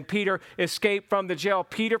 right? And Peter escaped from the jail.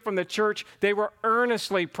 Peter from the church, they were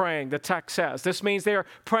earnestly praying, the text says. This means they are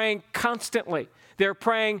praying constantly. They're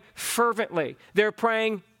praying fervently. They're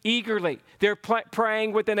praying eagerly. They're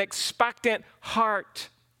praying with an expectant heart.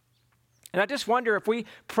 And I just wonder if we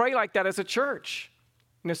pray like that as a church.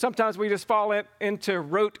 You know, sometimes we just fall into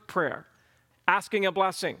rote prayer, asking a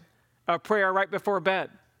blessing. A prayer right before bed.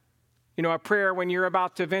 You know, a prayer when you're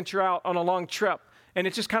about to venture out on a long trip. And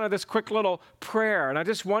it's just kind of this quick little prayer. And I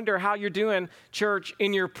just wonder how you're doing, church,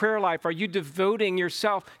 in your prayer life. Are you devoting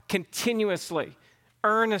yourself continuously,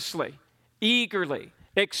 earnestly, eagerly,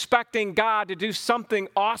 expecting God to do something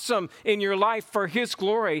awesome in your life for his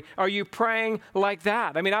glory? Are you praying like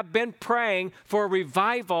that? I mean, I've been praying for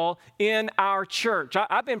revival in our church.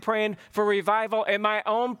 I've been praying for revival in my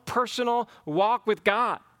own personal walk with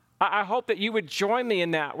God. I hope that you would join me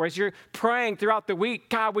in that, whereas you're praying throughout the week,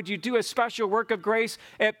 God, would you do a special work of grace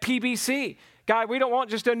at PBC? God, we don't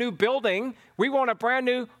want just a new building. We want a brand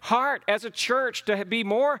new heart as a church to be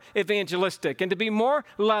more evangelistic and to be more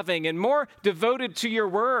loving and more devoted to your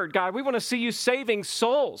word. God, we want to see you saving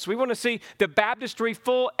souls. We want to see the baptistry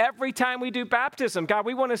full every time we do baptism. God,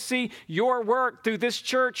 we want to see your work through this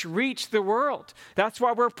church reach the world. That's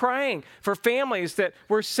why we're praying for families that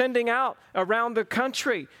we're sending out around the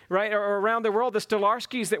country, right, or around the world. The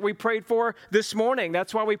Stolarskis that we prayed for this morning.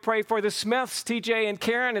 That's why we pray for the Smiths, TJ and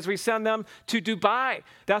Karen, as we send them to Dubai.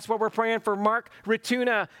 That's what we're praying for Mark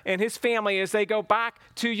Rituna and his family as they go back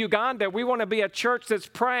to Uganda. We want to be a church that's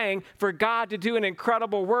praying for God to do an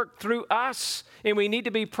incredible work through us. And we need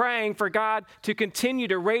to be praying for God to continue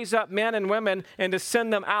to raise up men and women and to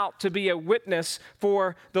send them out to be a witness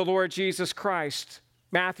for the Lord Jesus Christ.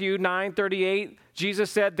 Matthew 9:38,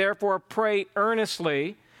 Jesus said, "Therefore pray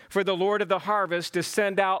earnestly for the Lord of the harvest to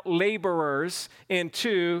send out laborers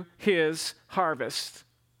into his harvest."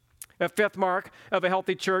 A fifth mark of a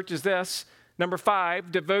healthy church is this. Number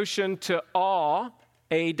 5, devotion to awe,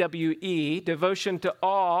 A-W-E, devotion to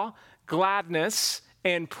awe, gladness,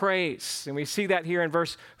 and praise. And we see that here in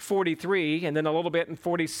verse 43 and then a little bit in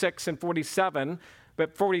 46 and 47.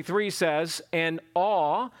 But 43 says, "And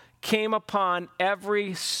awe came upon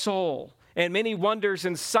every soul, and many wonders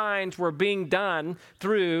and signs were being done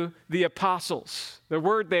through the apostles." The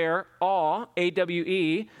word there, awe,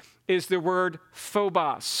 A-W-E, is the word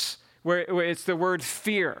phobos, where it's the word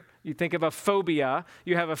fear. You think of a phobia,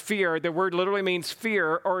 you have a fear. The word literally means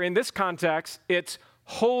fear, or in this context, it's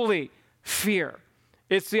holy fear.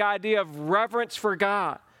 It's the idea of reverence for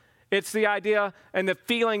God. It's the idea and the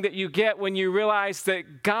feeling that you get when you realize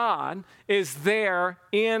that God is there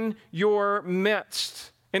in your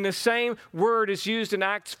midst. And the same word is used in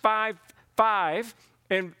Acts 5:5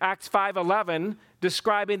 and Acts 5:11,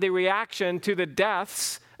 describing the reaction to the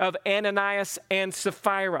deaths of Ananias and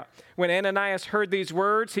Sapphira. When Ananias heard these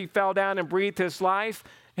words, he fell down and breathed his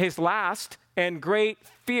last, and great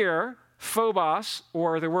fear, phobos,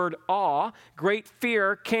 or the word awe, great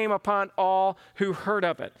fear came upon all who heard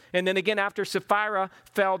of it. And then again, after Sapphira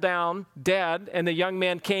fell down dead, and the young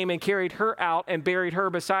man came and carried her out and buried her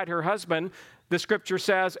beside her husband, the scripture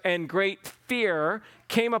says, and great fear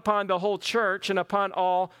came upon the whole church and upon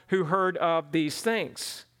all who heard of these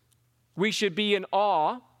things. We should be in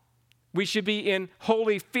awe. We should be in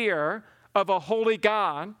holy fear of a holy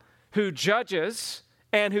God who judges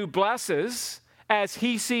and who blesses as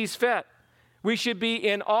he sees fit. We should be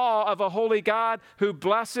in awe of a holy God who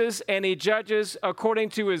blesses and he judges according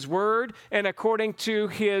to his word and according to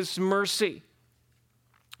his mercy.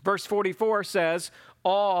 Verse 44 says,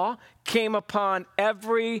 awe came upon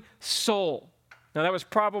every soul. Now, that was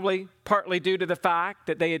probably partly due to the fact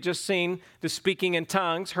that they had just seen the speaking in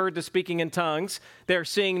tongues, heard the speaking in tongues. They're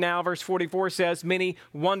seeing now, verse 44 says, many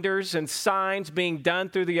wonders and signs being done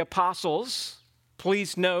through the apostles.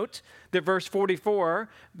 Please note that verse 44,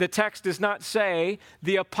 the text does not say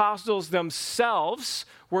the apostles themselves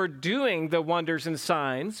were doing the wonders and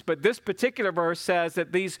signs, but this particular verse says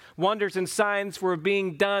that these wonders and signs were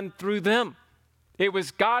being done through them. It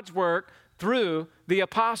was God's work through the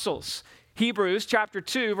apostles. Hebrews chapter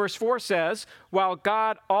 2, verse 4 says, while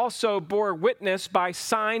God also bore witness by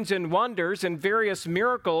signs and wonders and various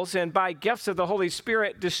miracles and by gifts of the Holy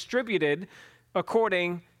Spirit distributed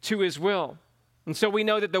according to his will. And so we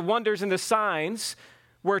know that the wonders and the signs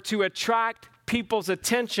were to attract people's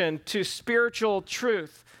attention to spiritual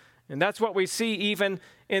truth. And that's what we see even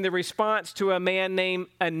in the response to a man named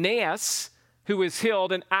Aeneas, who was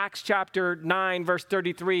healed in Acts chapter 9, verse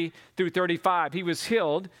 33 through 35. He was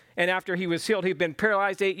healed, and after he was healed, he'd been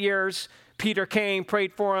paralyzed 8 years. Peter came,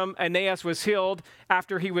 prayed for him. Aeneas was healed.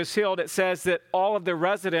 After he was healed, it says that all of the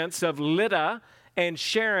residents of Lydda and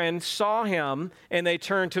Sharon saw him, and they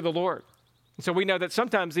turned to the Lord. So we know that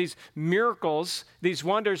sometimes these miracles, these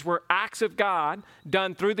wonders were acts of God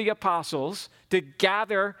done through the apostles to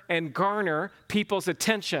gather and garner people's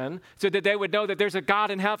attention so that they would know that there's a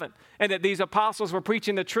God in heaven and that these apostles were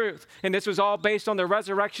preaching the truth. And this was all based on the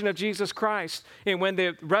resurrection of Jesus Christ. And when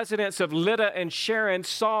the residents of Lydda and Sharon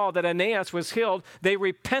saw that Aeneas was healed, they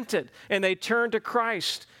repented and they turned to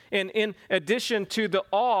Christ. And in addition to the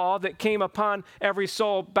awe that came upon every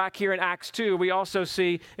soul back here in Acts 2, we also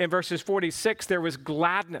see in verses 46, there was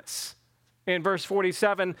gladness. In verse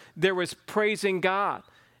 47, there was praising God.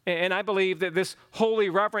 And I believe that this holy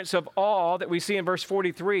reverence of awe that we see in verse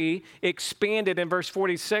 43 expanded in verse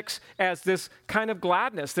 46 as this kind of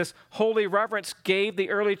gladness. This holy reverence gave the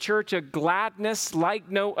early church a gladness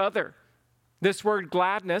like no other. This word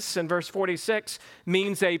gladness in verse 46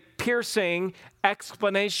 means a piercing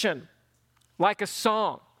explanation, like a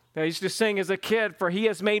song that I used to sing as a kid, for he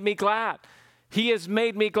has made me glad. He has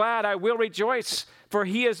made me glad. I will rejoice, for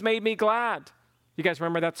he has made me glad. You guys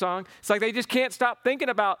remember that song? It's like they just can't stop thinking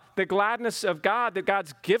about the gladness of God that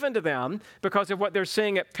God's given to them because of what they're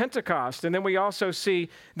seeing at Pentecost. And then we also see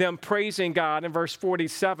them praising God in verse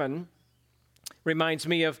 47. Reminds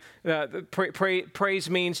me of praise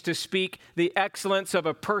means to speak the excellence of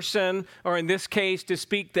a person, or in this case, to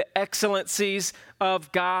speak the excellencies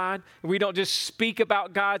of God. We don't just speak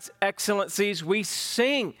about God's excellencies, we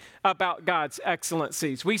sing about God's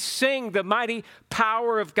excellencies. We sing the mighty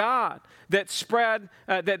power of God that spread,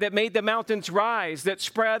 that made the mountains rise, that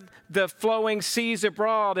spread the flowing seas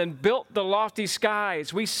abroad and built the lofty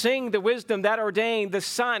skies. We sing the wisdom that ordained the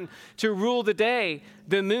sun to rule the day.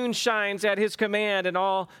 The moon shines at his command and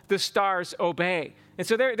all the stars obey. And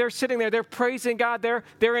so they're sitting there, they're praising God,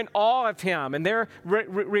 they're in awe of him, and they're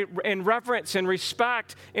in reverence and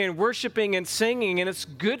respect and worshiping and singing. And it's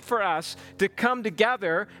good for us to come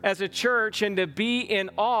together as a church and to be in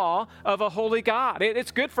awe of a holy God.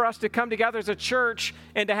 It's good for us to come together as a church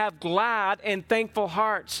and to have glad and thankful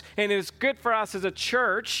hearts. And it's good for us as a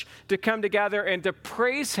church to come together and to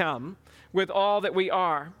praise him with all that we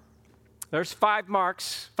are. There's 5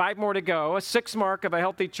 marks, 5 more to go. A 6th mark of a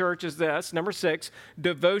healthy church is this. Number 6,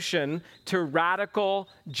 devotion to radical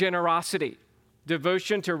generosity.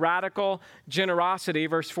 Devotion to radical generosity,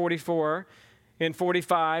 verse 44 and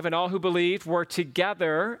 45. And all who believed were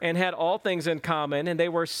together and had all things in common, and they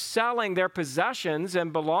were selling their possessions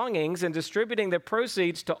and belongings and distributing the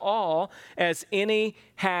proceeds to all as any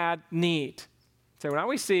had need. So now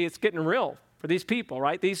we see it's getting real for these people,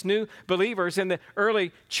 right? These new believers in the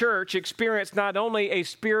early church experienced not only a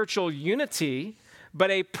spiritual unity,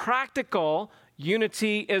 but a practical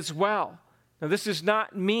unity as well. Now, this does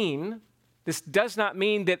not mean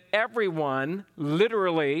that everyone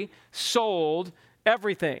literally sold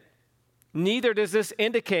everything. Neither does this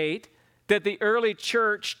indicate that the early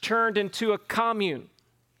church turned into a commune.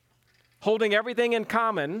 Holding everything in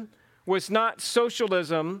common was not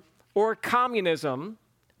socialism or communism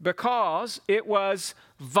because it was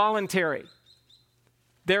voluntary.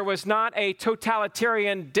 There was not a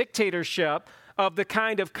totalitarian dictatorship of the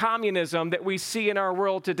kind of communism that we see in our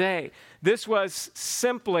world today. This was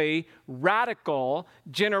simply radical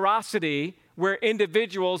generosity where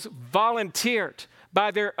individuals volunteered by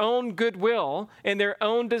their own goodwill and their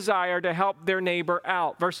own desire to help their neighbor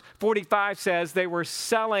out. Verse 45 says they were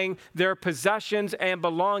selling their possessions and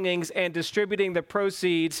belongings and distributing the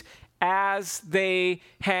proceeds as they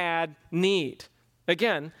had need.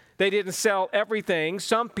 Again, they didn't sell everything.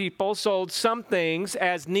 Some people sold some things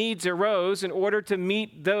as needs arose in order to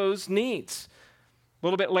meet those needs. A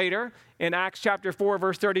little bit later, in Acts chapter 4,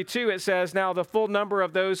 verse 32, it says, "Now the full number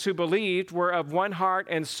of those who believed were of one heart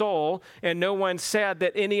and soul, and no one said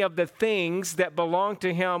that any of the things that belonged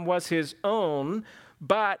to him was his own,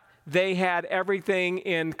 but they had everything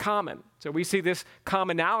in common." So we see this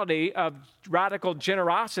commonality of radical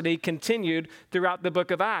generosity continued throughout the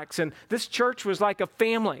book of Acts. And this church was like a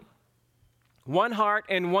family, one heart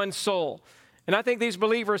and one soul. And I think these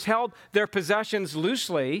believers held their possessions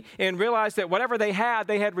loosely and realized that whatever they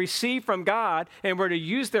had received from God and were to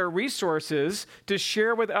use their resources to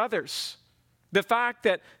share with others. The fact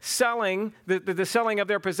that the selling of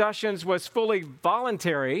their possessions was fully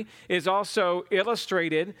voluntary is also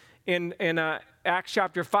illustrated in Acts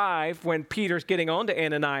chapter 5 when Peter's getting on to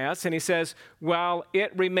Ananias and he says, "While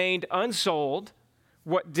it remained unsold,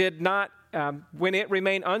 when it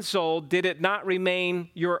remained unsold, did it not remain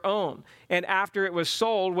your own? And after it was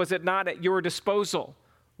sold, was it not at your disposal?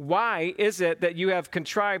 Why is it that you have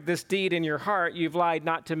contrived this deed in your heart? You've lied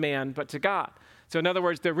not to man, but to God." So in other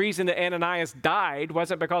words, the reason that Ananias died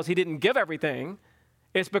wasn't because he didn't give everything.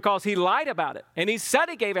 It's because he lied about it. And he said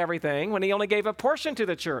he gave everything when he only gave a portion to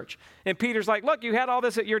the church. And Peter's like, "Look, you had all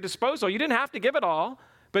this at your disposal. You didn't have to give it all.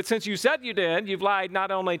 But since you said you did, you've lied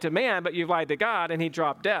not only to man, but you've lied to God," and he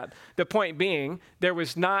dropped dead. The point being, there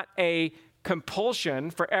was not a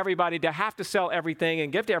compulsion for everybody to have to sell everything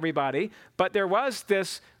and give to everybody, but there was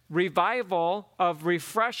this revival of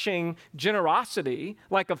refreshing generosity,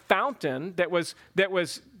 like a fountain that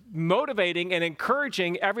was motivating and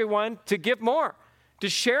encouraging everyone to give more, to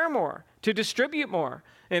share more, to distribute more.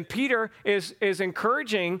 And Peter is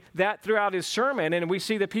encouraging that throughout his sermon, and we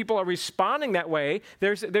see that people are responding that way.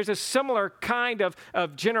 There's a similar kind of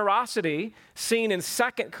generosity seen in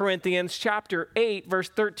 2 Corinthians chapter 8, verse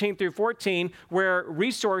 13 through 14, where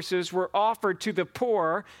resources were offered to the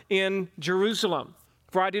poor in Jerusalem.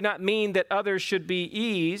 "For I do not mean that others should be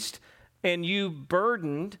eased and you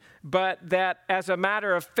burdened, but that as a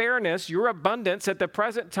matter of fairness, your abundance at the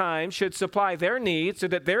present time should supply their need, so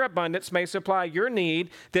that their abundance may supply your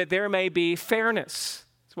need, that there may be fairness."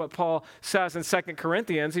 That's what Paul says in 2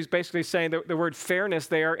 Corinthians. He's basically saying that the word fairness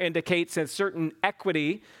there indicates a certain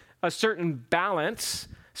equity, a certain balance.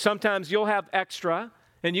 Sometimes you'll have extra,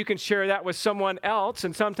 and you can share that with someone else,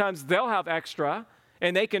 and sometimes they'll have extra,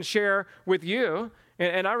 and they can share with you.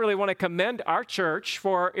 And I really want to commend our church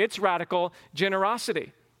for its radical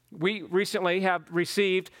generosity. We recently have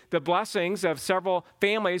received the blessings of several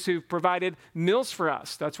families who've provided meals for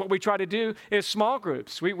us. That's what we try to do is small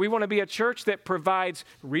groups. We want to be a church that provides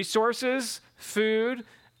resources, food,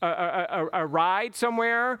 a ride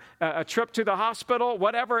somewhere, a trip to the hospital,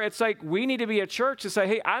 whatever. It's like we need to be a church to say,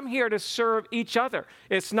 "Hey, I'm here to serve each other.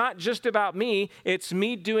 It's not just about me. It's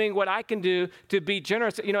me doing what I can do to be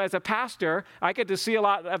generous." You know, as a pastor, I get to see a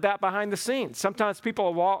lot of that behind the scenes. Sometimes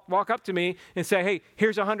people walk up to me and say, "Hey,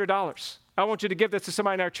 here's $100. I want you to give this to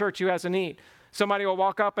somebody in our church who has a need." Somebody will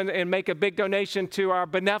walk up and make a big donation to our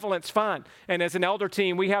benevolence fund. And as an elder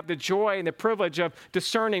team, we have the joy and the privilege of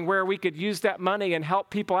discerning where we could use that money and help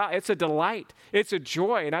people out. It's a delight. It's a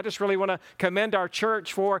joy. And I just really want to commend our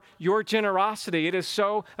church for your generosity. It is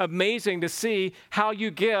so amazing to see how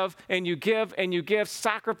you give and you give and you give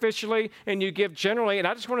sacrificially and you give generally. And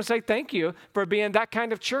I just want to say thank you for being that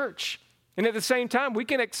kind of church. And at the same time, we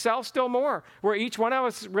can excel still more, where each one of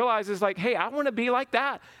us realizes like, "Hey, I want to be like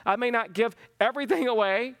that. I may not give everything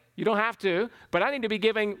away. You don't have to, but I need to be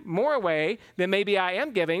giving more away than maybe I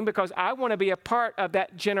am giving because I want to be a part of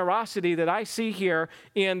that generosity that I see here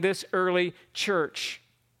in this early church."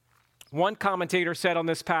 One commentator said on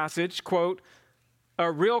this passage, quote,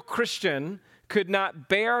 A real Christian could not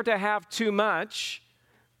bear to have too much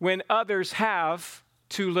when others have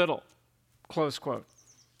too little. Close quote.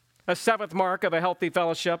 A seventh mark of a healthy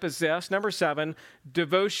fellowship is this. Number 7,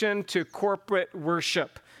 devotion to corporate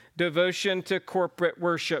worship. Devotion to corporate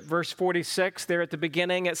worship. Verse 46, there at the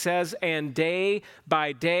beginning, it says, and day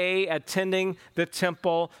by day attending the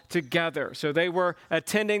temple together. So they were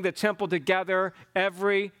attending the temple together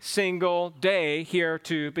every single day here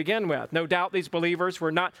to begin with. No doubt these believers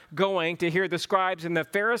were not going to hear the scribes and the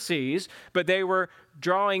Pharisees, but they were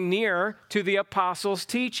drawing near to the apostles'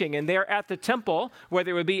 teaching. And there at the temple,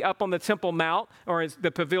 whether it would be up on the Temple Mount or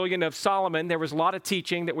the Pavilion of Solomon, there was a lot of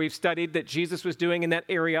teaching that we've studied that Jesus was doing in that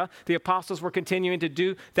area. The apostles were continuing to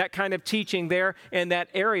do that kind of teaching there in that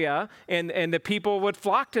area, and the people would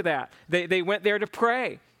flock to that. They went there to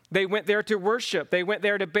pray. They went there to worship. They went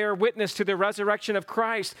there to bear witness to the resurrection of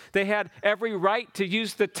Christ. They had every right to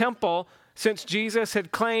use the temple since Jesus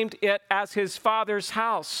had claimed it as his Father's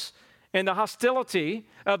house. And the hostility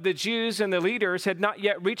of the Jews and the leaders had not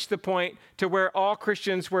yet reached the point to where all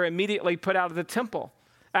Christians were immediately put out of the temple.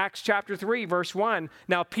 Acts chapter 3, verse 1.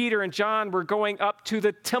 Now Peter and John were going up to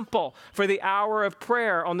the temple for the hour of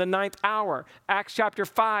prayer on the 9th hour. Acts chapter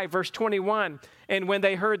 5, verse 21. And when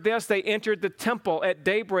they heard this, they entered the temple at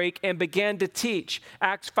daybreak and began to teach.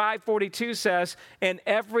 Acts 5:42 says, and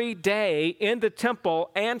every day in the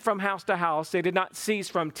temple and from house to house, they did not cease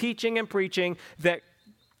from teaching and preaching that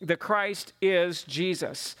the Christ is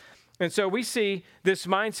Jesus. And so we see this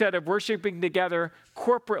mindset of worshiping together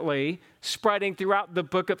corporately spreading throughout the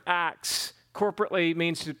book of Acts. Corporately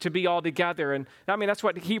means to be all together. And I mean, that's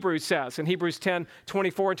what Hebrews says. In Hebrews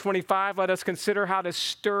 10:24 and 25, let us consider how to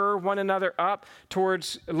stir one another up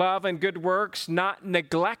towards love and good works, not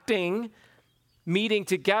neglecting meeting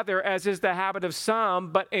together as is the habit of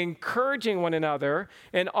some, but encouraging one another,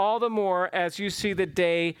 and all the more as you see the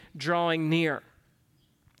day drawing near.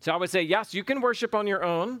 So I would say, yes, you can worship on your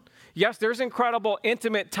own. Yes, there's incredible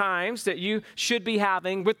intimate times that you should be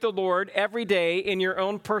having with the Lord every day in your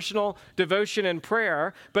own personal devotion and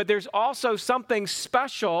prayer. But there's also something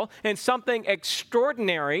special and something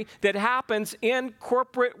extraordinary that happens in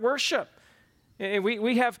corporate worship. And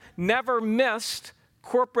we have never missed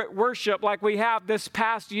corporate worship like we have this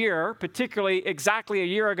past year, particularly exactly a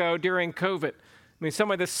year ago during COVID. I mean, some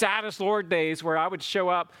of the saddest Lord days where I would show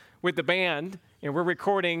up with the band and we're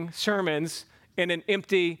recording sermons in an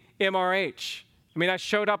empty MRH. I mean, I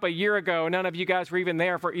showed up a year ago. None of you guys were even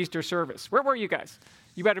there for Easter service. Where were you guys?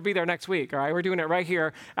 You better be there next week, all right? We're doing it right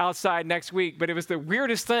here outside next week. But it was the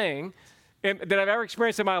weirdest thing that I've ever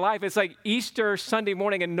experienced in my life. It's like Easter Sunday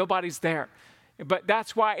morning and nobody's there. But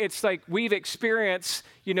that's why it's like we've experienced,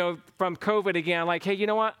 from COVID again, like, hey, you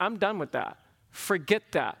know what? I'm done with that. Forget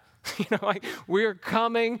that. We're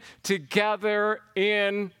coming together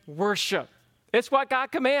in worship. It's what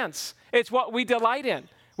God commands. It's what we delight in.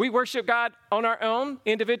 We worship God on our own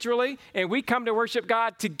individually, and we come to worship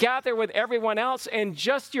God together with everyone else, and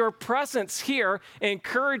just your presence here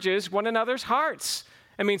encourages one another's hearts.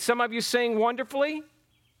 I mean, some of you sing wonderfully.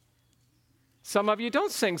 Some of you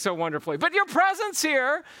don't sing so wonderfully, but your presence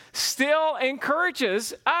here still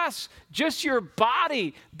encourages us. Just your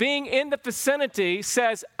body being in the vicinity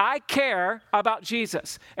says, I care about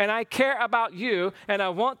Jesus and I care about you and I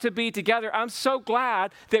want to be together. I'm so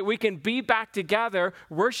glad that we can be back together,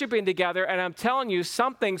 worshiping together. And I'm telling you,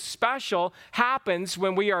 something special happens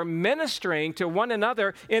when we are ministering to one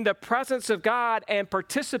another in the presence of God and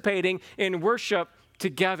participating in worship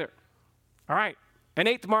together. All right. An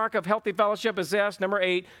eighth mark of healthy fellowship is this, number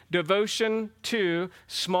 8, devotion to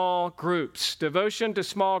small groups. Devotion to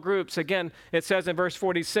small groups. Again, it says in verse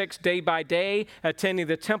 46, day by day, attending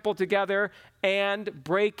the temple together and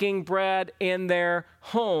breaking bread in their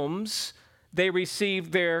homes, they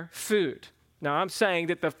received their food. Now, I'm saying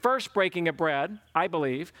that the first breaking of bread, I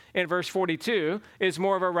believe, in verse 42, is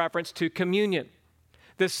more of a reference to communion.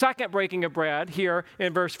 The second breaking of bread here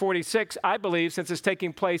in verse 46, I believe, since it's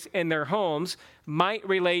taking place in their homes, might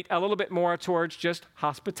relate a little bit more towards just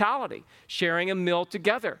hospitality, sharing a meal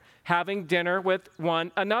together, having dinner with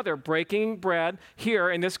one another. Breaking bread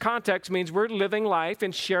here in this context means we're living life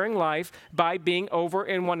and sharing life by being over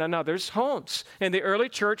in one another's homes. And the early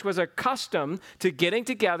church was accustomed to getting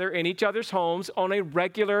together in each other's homes on a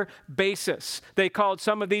regular basis. They called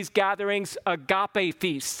some of these gatherings agape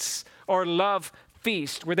feasts or love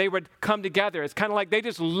feast, where they would come together. It's kind of like they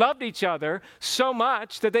just loved each other so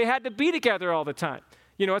much that they had to be together all the time.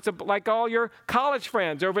 You know, like all your college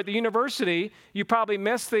friends over at the university, you probably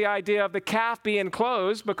missed the idea of the caf being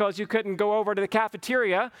closed because you couldn't go over to the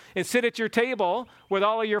cafeteria and sit at your table with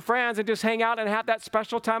all of your friends and just hang out and have that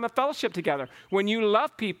special time of fellowship together. When you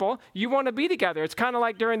love people, you want to be together. It's kind of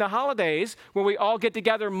like during the holidays when we all get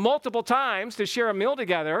together multiple times to share a meal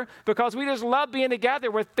together because we just love being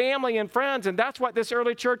together with family and friends, and that's what this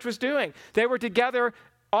early church was doing. They were together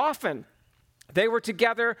often. They were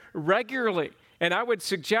together regularly. And I would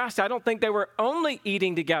suggest, I don't think they were only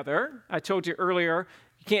eating together. I told you earlier,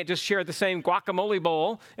 you can't just share the same guacamole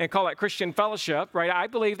bowl and call it Christian fellowship, right? I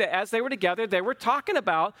believe that as they were together, they were talking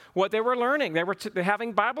about what they were learning. They were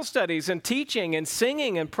having Bible studies and teaching and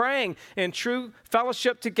singing and praying and true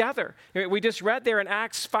fellowship together. We just read there in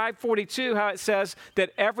Acts 5:42 how it says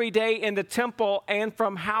that every day in the temple and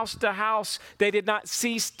from house to house, they did not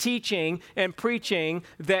cease teaching and preaching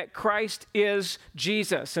that Christ is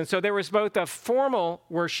Jesus. And so there was both a formal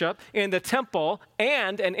worship in the temple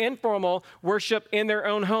and an informal worship in their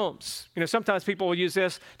own homes. You know, sometimes people will use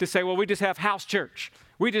this to say, well, we just have house church.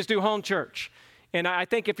 We just do home church. And I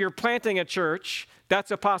think if you're planting a church,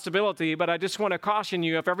 that's a possibility, but I just want to caution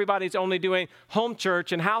you, if everybody's only doing home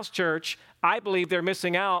church and house church, I believe they're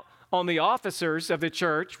missing out on the officers of the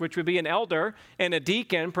church, which would be an elder and a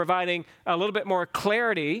deacon, providing a little bit more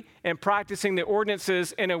clarity and practicing the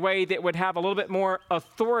ordinances in a way that would have a little bit more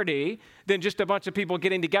authority than just a bunch of people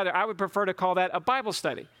getting together. I would prefer to call that a Bible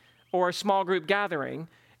study or a small group gathering.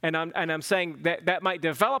 And I'm saying that might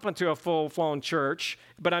develop into a full-blown church,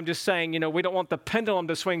 but I'm just saying, you know, we don't want the pendulum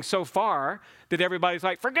to swing so far that everybody's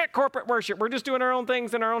like, forget corporate worship. We're just doing our own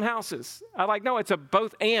things in our own houses. I'm like, no, it's a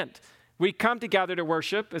both and. We come together to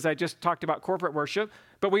worship, as I just talked about corporate worship,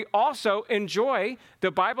 but we also enjoy the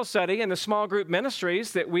Bible study and the small group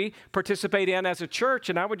ministries that we participate in as a church.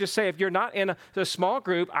 And I would just say, if you're not in a small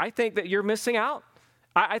group, I think that you're missing out.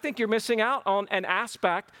 I think you're missing out on an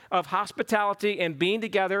aspect of hospitality and being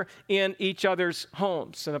together in each other's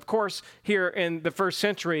homes. And of course, here in the first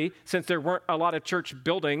century, since there weren't a lot of church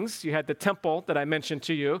buildings, you had the temple that I mentioned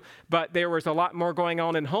to you, but there was a lot more going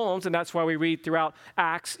on in homes, and that's why we read throughout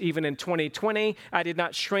Acts, even in 2020, I did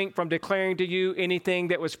not shrink from declaring to you anything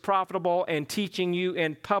that was profitable and teaching you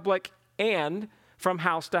in public and from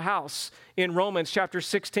house to house. In Romans chapter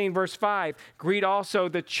 16, verse 5, greet also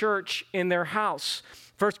the church in their house.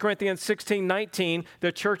 1 Corinthians 16:19,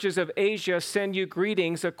 the churches of Asia send you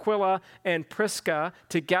greetings. Aquila and Prisca,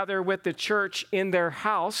 together with the church in their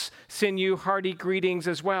house, send you hearty greetings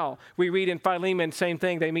as well. We read in Philemon, same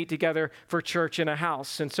thing, they meet together for church in a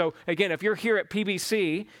house. And so, again, if you're here at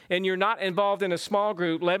PBC and you're not involved in a small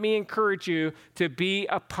group, let me encourage you to be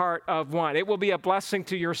a part of one. It will be a blessing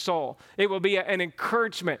to your soul. It will be an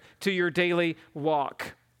encouragement to your daily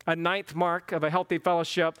walk. A ninth mark of a healthy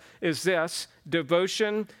fellowship is this: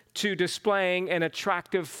 devotion to displaying an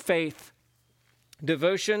attractive faith.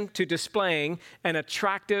 Devotion to displaying an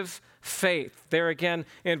attractive faith. There again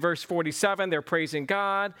in verse 47, they're praising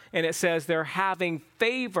God, and it says they're having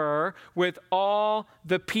favor with all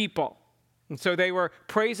the people. And so they were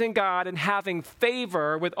praising God and having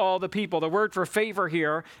favor with all the people. The word for favor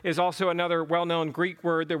here is also another well-known Greek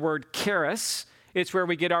word, the word charis. It's where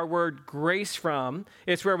we get our word grace from.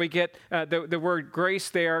 It's where we get the word grace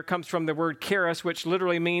there comes from the word charis, which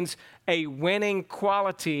literally means a winning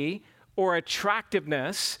quality or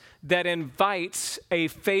attractiveness that invites a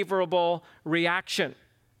favorable reaction.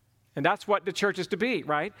 And that's what the church is to be,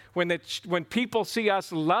 right? When people see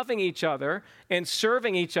us loving each other and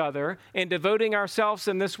serving each other and devoting ourselves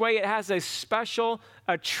in this way, it has a special,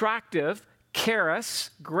 attractive charis,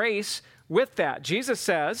 grace with that. Jesus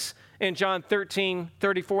says in John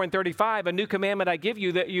 13:34 and 35, a new commandment I give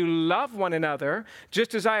you, that you love one another.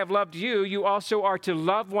 Just as I have loved you, you also are to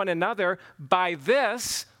love one another. By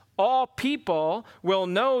this, all people will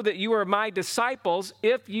know that you are my disciples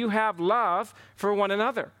if you have love for one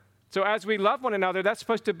another. So as we love one another, that's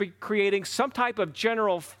supposed to be creating some type of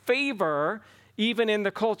general favor, even in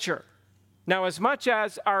the culture. Now, as much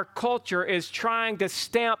as our culture is trying to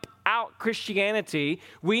stamp out Christianity,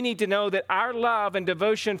 we need to know that our love and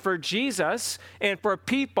devotion for Jesus and for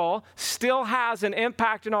people still has an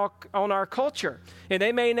impact on our culture. And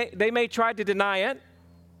they may try to deny it.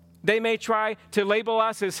 They may try to label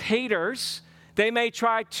us as haters. They may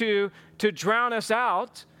try to drown us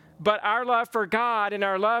out. But our love for God and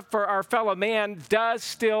our love for our fellow man does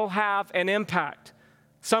still have an impact.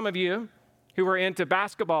 Some of you who are into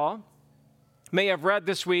basketball may have read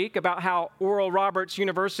this week about how Oral Roberts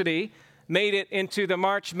University made it into the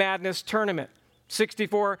March Madness tournament.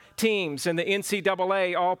 64 teams in the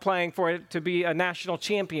NCAA all playing for it to be a national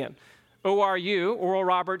champion. ORU, Oral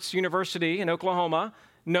Roberts University in Oklahoma,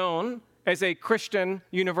 known as a Christian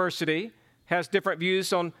university, has different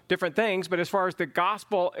views on different things, but as far as the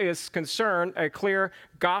gospel is concerned, a clear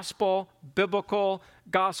gospel, biblical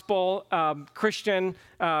gospel Christian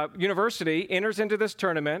university enters into this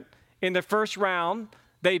tournament. In the first round,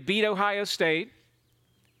 they beat Ohio State.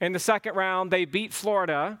 In the second round, they beat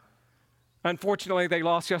Florida. Unfortunately, they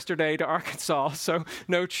lost yesterday to Arkansas, so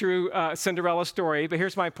no true Cinderella story. But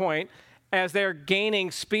here's my point. As they're gaining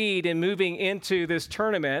speed and moving into this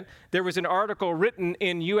tournament, there was an article written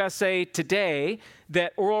in USA Today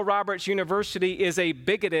that Oral Roberts University is a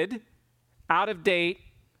bigoted, out-of-date,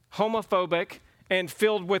 homophobic, and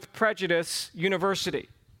filled with prejudice university.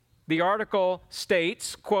 The article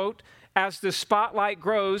states, quote, "As the spotlight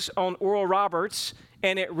grows on Oral Roberts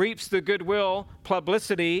and it reaps the goodwill,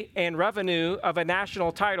 publicity, and revenue of a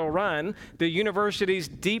national title run, the university's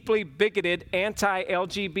deeply bigoted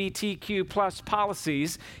anti-LGBTQ plus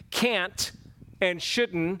policies can't and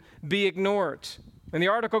shouldn't be ignored." And the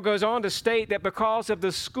article goes on to state that because of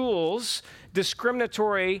the school's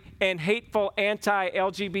discriminatory and hateful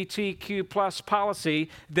anti-LGBTQ plus policy,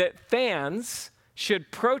 that fans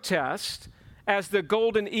should protest as the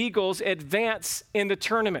Golden Eagles advance in the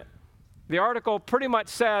tournament. The article pretty much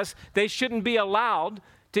says they shouldn't be allowed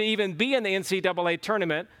to even be in the NCAA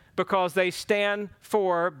tournament because they stand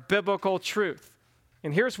for biblical truth.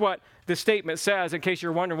 And here's what the statement says, in case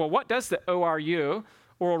you're wondering, well, what does the ORU,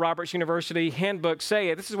 Oral Roberts University handbook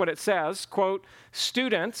say? This is what it says, quote,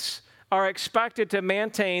 "Students are expected to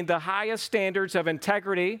maintain the highest standards of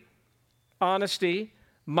integrity, honesty,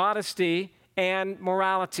 modesty, and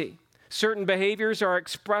morality. Certain behaviors are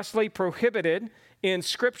expressly prohibited in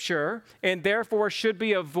Scripture and therefore should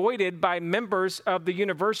be avoided by members of the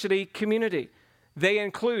university community. They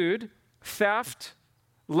include theft,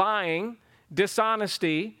 lying,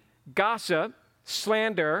 dishonesty, gossip,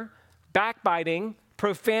 slander, backbiting,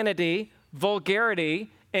 profanity,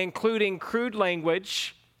 vulgarity, including crude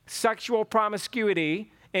language, sexual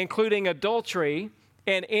promiscuity, including adultery,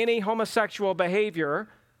 and any homosexual behavior,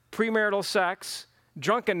 premarital sex,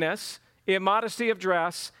 drunkenness, immodesty of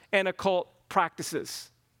dress, and occult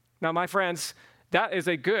practices." Now, my friends, that is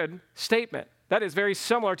a good statement. That is very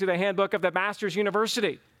similar to the handbook of the Masters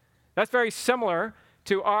University. That's very similar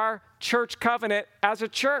to our church covenant as a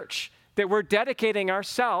church, that we're dedicating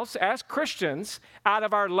ourselves as Christians out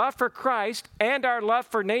of our love for Christ and our love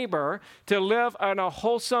for neighbor to live in a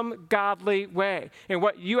wholesome, godly way. And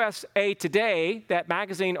what USA Today, that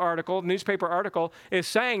magazine article, newspaper article, is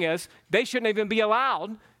saying is they shouldn't even be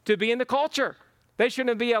allowed to be in the culture. They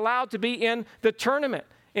shouldn't be allowed to be in the tournament.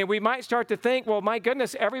 And we might start to think, well, my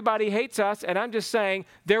goodness, everybody hates us. And I'm just saying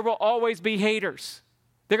there will always be haters.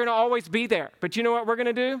 They're going to always be there. But you know what we're going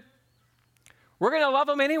to do? We're going to love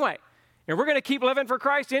them anyway. And we're going to keep living for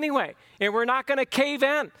Christ anyway. And we're not going to cave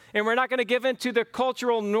in. And we're not going to give in to the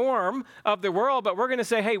cultural norm of the world. But we're going to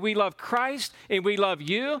say, hey, we love Christ and we love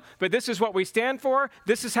you. But this is what we stand for.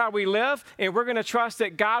 This is how we live. And we're going to trust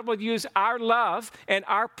that God will use our love and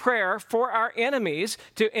our prayer for our enemies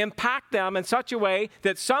to impact them in such a way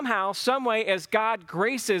that somehow, some way, as God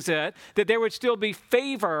graces it, that there would still be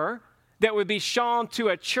favor that would be shown to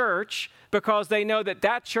a church because they know that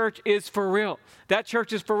that church is for real. That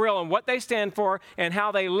church is for real and what they stand for and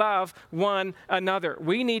how they love one another.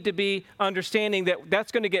 We need to be understanding that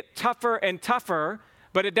that's going to get tougher and tougher,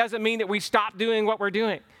 but it doesn't mean that we stop doing what we're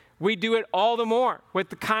doing. We do it all the more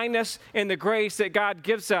with the kindness and the grace that God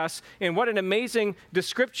gives us. And what an amazing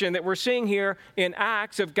description that we're seeing here in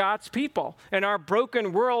Acts of God's people. And our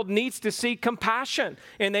broken world needs to see compassion.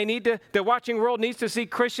 And the watching world needs to see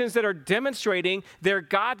Christians that are demonstrating their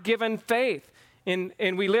God-given faith. And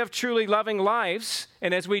we live truly loving lives.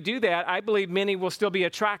 And as we do that, I believe many will still be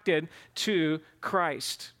attracted to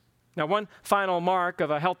Christ. Now, one final mark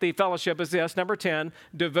of a healthy fellowship is this. Number 10,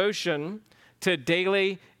 devotion to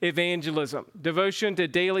daily evangelism. Devotion to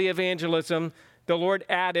daily evangelism. The Lord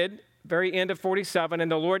added, very end of 47,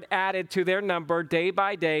 and the Lord added to their number day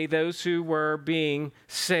by day those who were being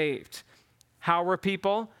saved. How were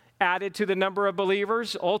people added to the number of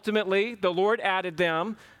believers? Ultimately, the Lord added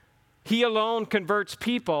them. He alone converts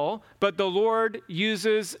people, but the Lord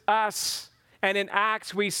uses us. And in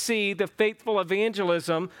Acts, we see the faithful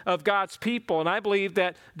evangelism of God's people. And I believe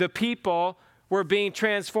that the people were being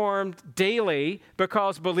transformed daily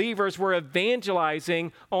because believers were evangelizing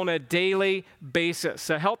on a daily basis.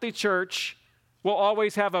 A healthy church will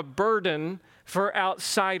always have a burden for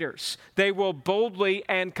outsiders. They will boldly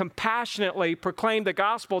and compassionately proclaim the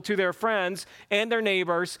gospel to their friends and their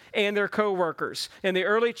neighbors and their coworkers. And the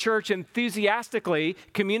early church enthusiastically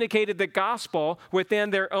communicated the gospel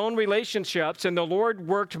within their own relationships, and the Lord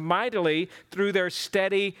worked mightily through their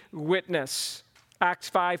steady witness. Acts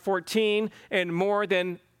 5:14, and more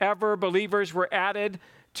than ever believers were added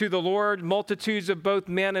to the Lord, multitudes of both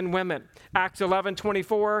men and women. Acts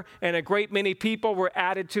 11:24, and a great many people were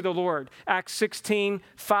added to the Lord. Acts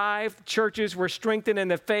 16:5, churches were strengthened in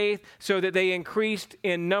the faith so that they increased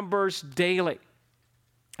in numbers daily.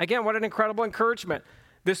 Again, what an incredible encouragement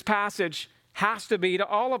this passage has to be to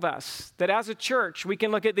all of us, that as a church, we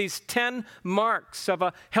can look at these 10 marks of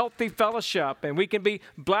a healthy fellowship, and we can be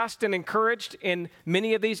blessed and encouraged in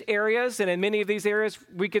many of these areas. And in many of these areas,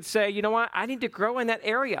 we could say, you know what, I need to grow in that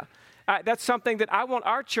area. That's something that I want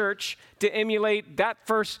our church to emulate that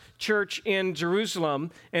first church in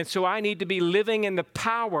Jerusalem. And so I need to be living in the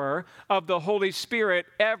power of the Holy Spirit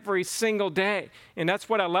every single day. And that's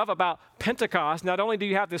what I love about Pentecost. Not only do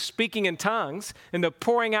you have the speaking in tongues and the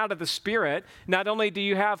pouring out of the Spirit, not only do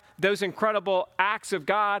you have those incredible acts of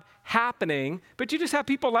God happening, but you just have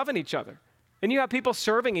people loving each other. And you have people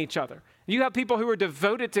serving each other. You have people who are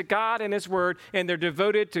devoted to God and His Word, and they're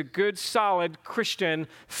devoted to good, solid Christian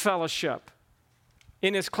fellowship.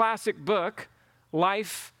 In his classic book,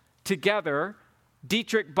 Life Together,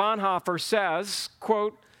 Dietrich Bonhoeffer says,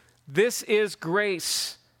 quote, "This is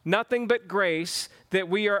grace, nothing but grace, that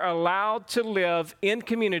we are allowed to live in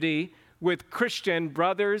community with Christian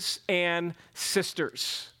brothers and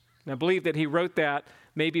sisters." And I believe that he wrote that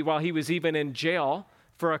maybe while he was even in jail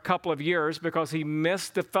for a couple of years because he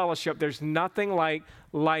missed the fellowship. There's nothing like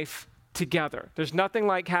life together. There's nothing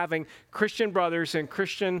like having Christian brothers and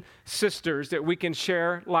Christian sisters that we can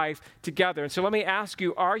share life together. And so let me ask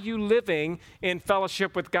you, are you living in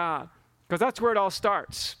fellowship with God? Because that's where it all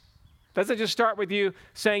starts. It doesn't just start with you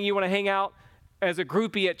saying you want to hang out as a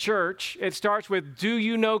groupie at church. It starts with, do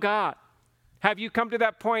you know God? Have you come to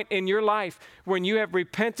that point in your life when you have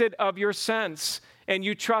repented of your sins and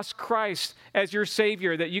you trust Christ as your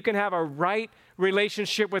Savior, that you can have a right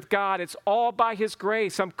relationship with God? It's all by His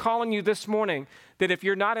grace. I'm calling you this morning that if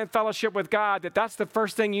you're not in fellowship with God, that's the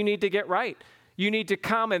first thing you need to get right. You need to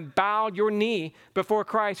come and bow your knee before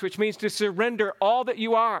Christ, which means to surrender all that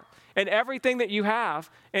you are and everything that you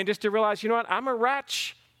have, and just to realize, you know what, I'm a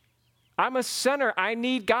wretch. I'm a sinner. I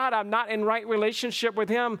need God. I'm not in right relationship with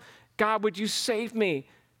Him. God, would you save me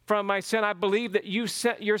from my sin? I believe that you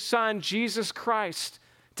sent your Son, Jesus Christ,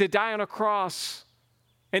 to die on a cross,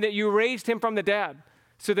 and that you raised Him from the dead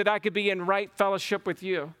so that I could be in right fellowship with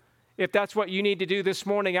you. If that's what you need to do this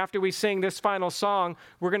morning, after we sing this final song,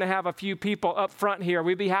 we're going to have a few people up front here.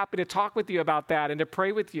 We'd be happy to talk with you about that and to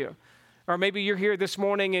pray with you. Or maybe you're here this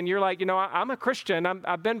morning and you're like, you know, I'm a Christian.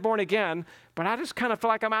 I've been born again, but I just kind of feel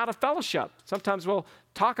like I'm out of fellowship. Sometimes we'll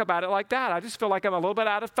talk about it like that. I just feel like I'm a little bit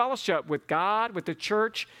out of fellowship with God, with the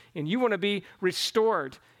church, and you want to be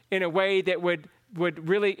restored in a way that would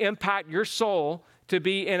really impact your soul to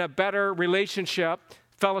be in a better relationship,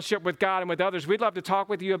 fellowship with God and with others. We'd love to talk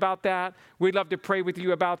with you about that. We'd love to pray with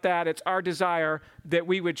you about that. It's our desire that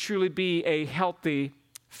we would truly be a healthy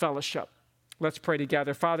fellowship. Let's pray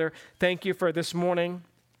together. Father, thank you for this morning.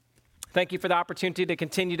 Thank you for the opportunity to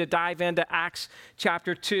continue to dive into Acts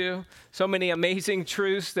chapter 2. So many amazing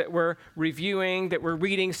truths that we're reviewing, that we're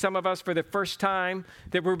reading, some of us for the first time,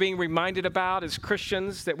 that we're being reminded about as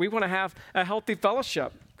Christians, that we want to have a healthy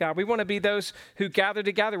fellowship. God, we want to be those who gather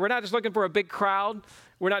together. We're not just looking for a big crowd.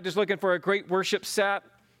 We're not just looking for a great worship set.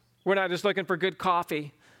 We're not just looking for good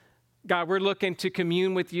coffee. God, we're looking to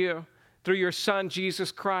commune with you through your Son,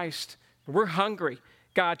 Jesus Christ. We're hungry,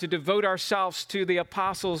 God, to devote ourselves to the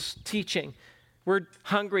apostles' teaching. We're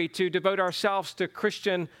hungry to devote ourselves to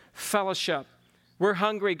Christian fellowship. We're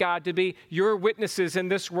hungry, God, to be your witnesses in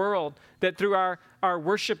this world, that through our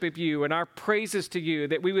worship of you and our praises to you,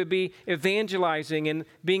 that we would be evangelizing and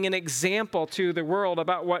being an example to the world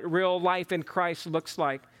about what real life in Christ looks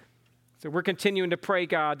like. So we're continuing to pray,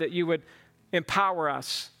 God, that you would empower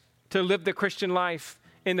us to live the Christian life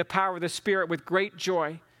in the power of the Spirit with great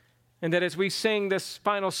joy. And that as we sing this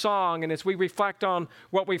final song and as we reflect on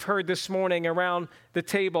what we've heard this morning around the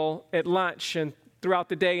table at lunch and throughout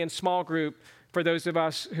the day in small group, for those of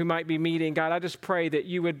us who might be meeting, God, I just pray that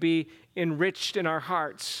you would be enriched in our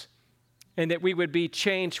hearts and that we would be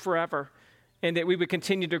changed forever and that we would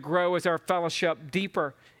continue to grow as our fellowship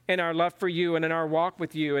deeper in our love for you and in our walk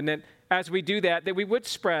with you. And that as we do that, that we would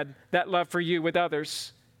spread that love for you with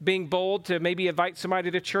others, being bold to maybe invite somebody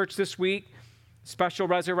to church this week special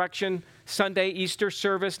Resurrection Sunday, Easter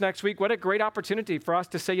service next week. What a great opportunity for us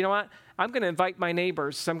to say, you know what? I'm going to invite my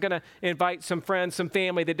neighbors. I'm going to invite some friends, some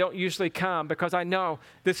family that don't usually come, because I know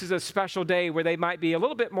this is a special day where they might be a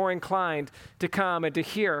little bit more inclined to come and to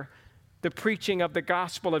hear the preaching of the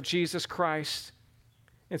gospel of Jesus Christ.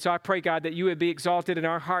 And so I pray, God, that you would be exalted in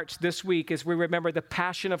our hearts this week as we remember the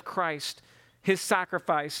passion of Christ, his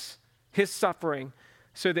sacrifice, his suffering,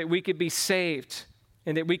 so that we could be saved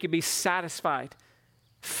and that we could be satisfied.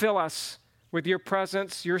 Fill us with your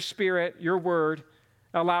presence, your spirit, your word.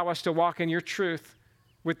 Allow us to walk in your truth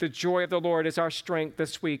with the joy of the Lord as our strength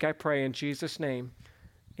this week. I pray in Jesus' name,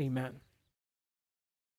 amen.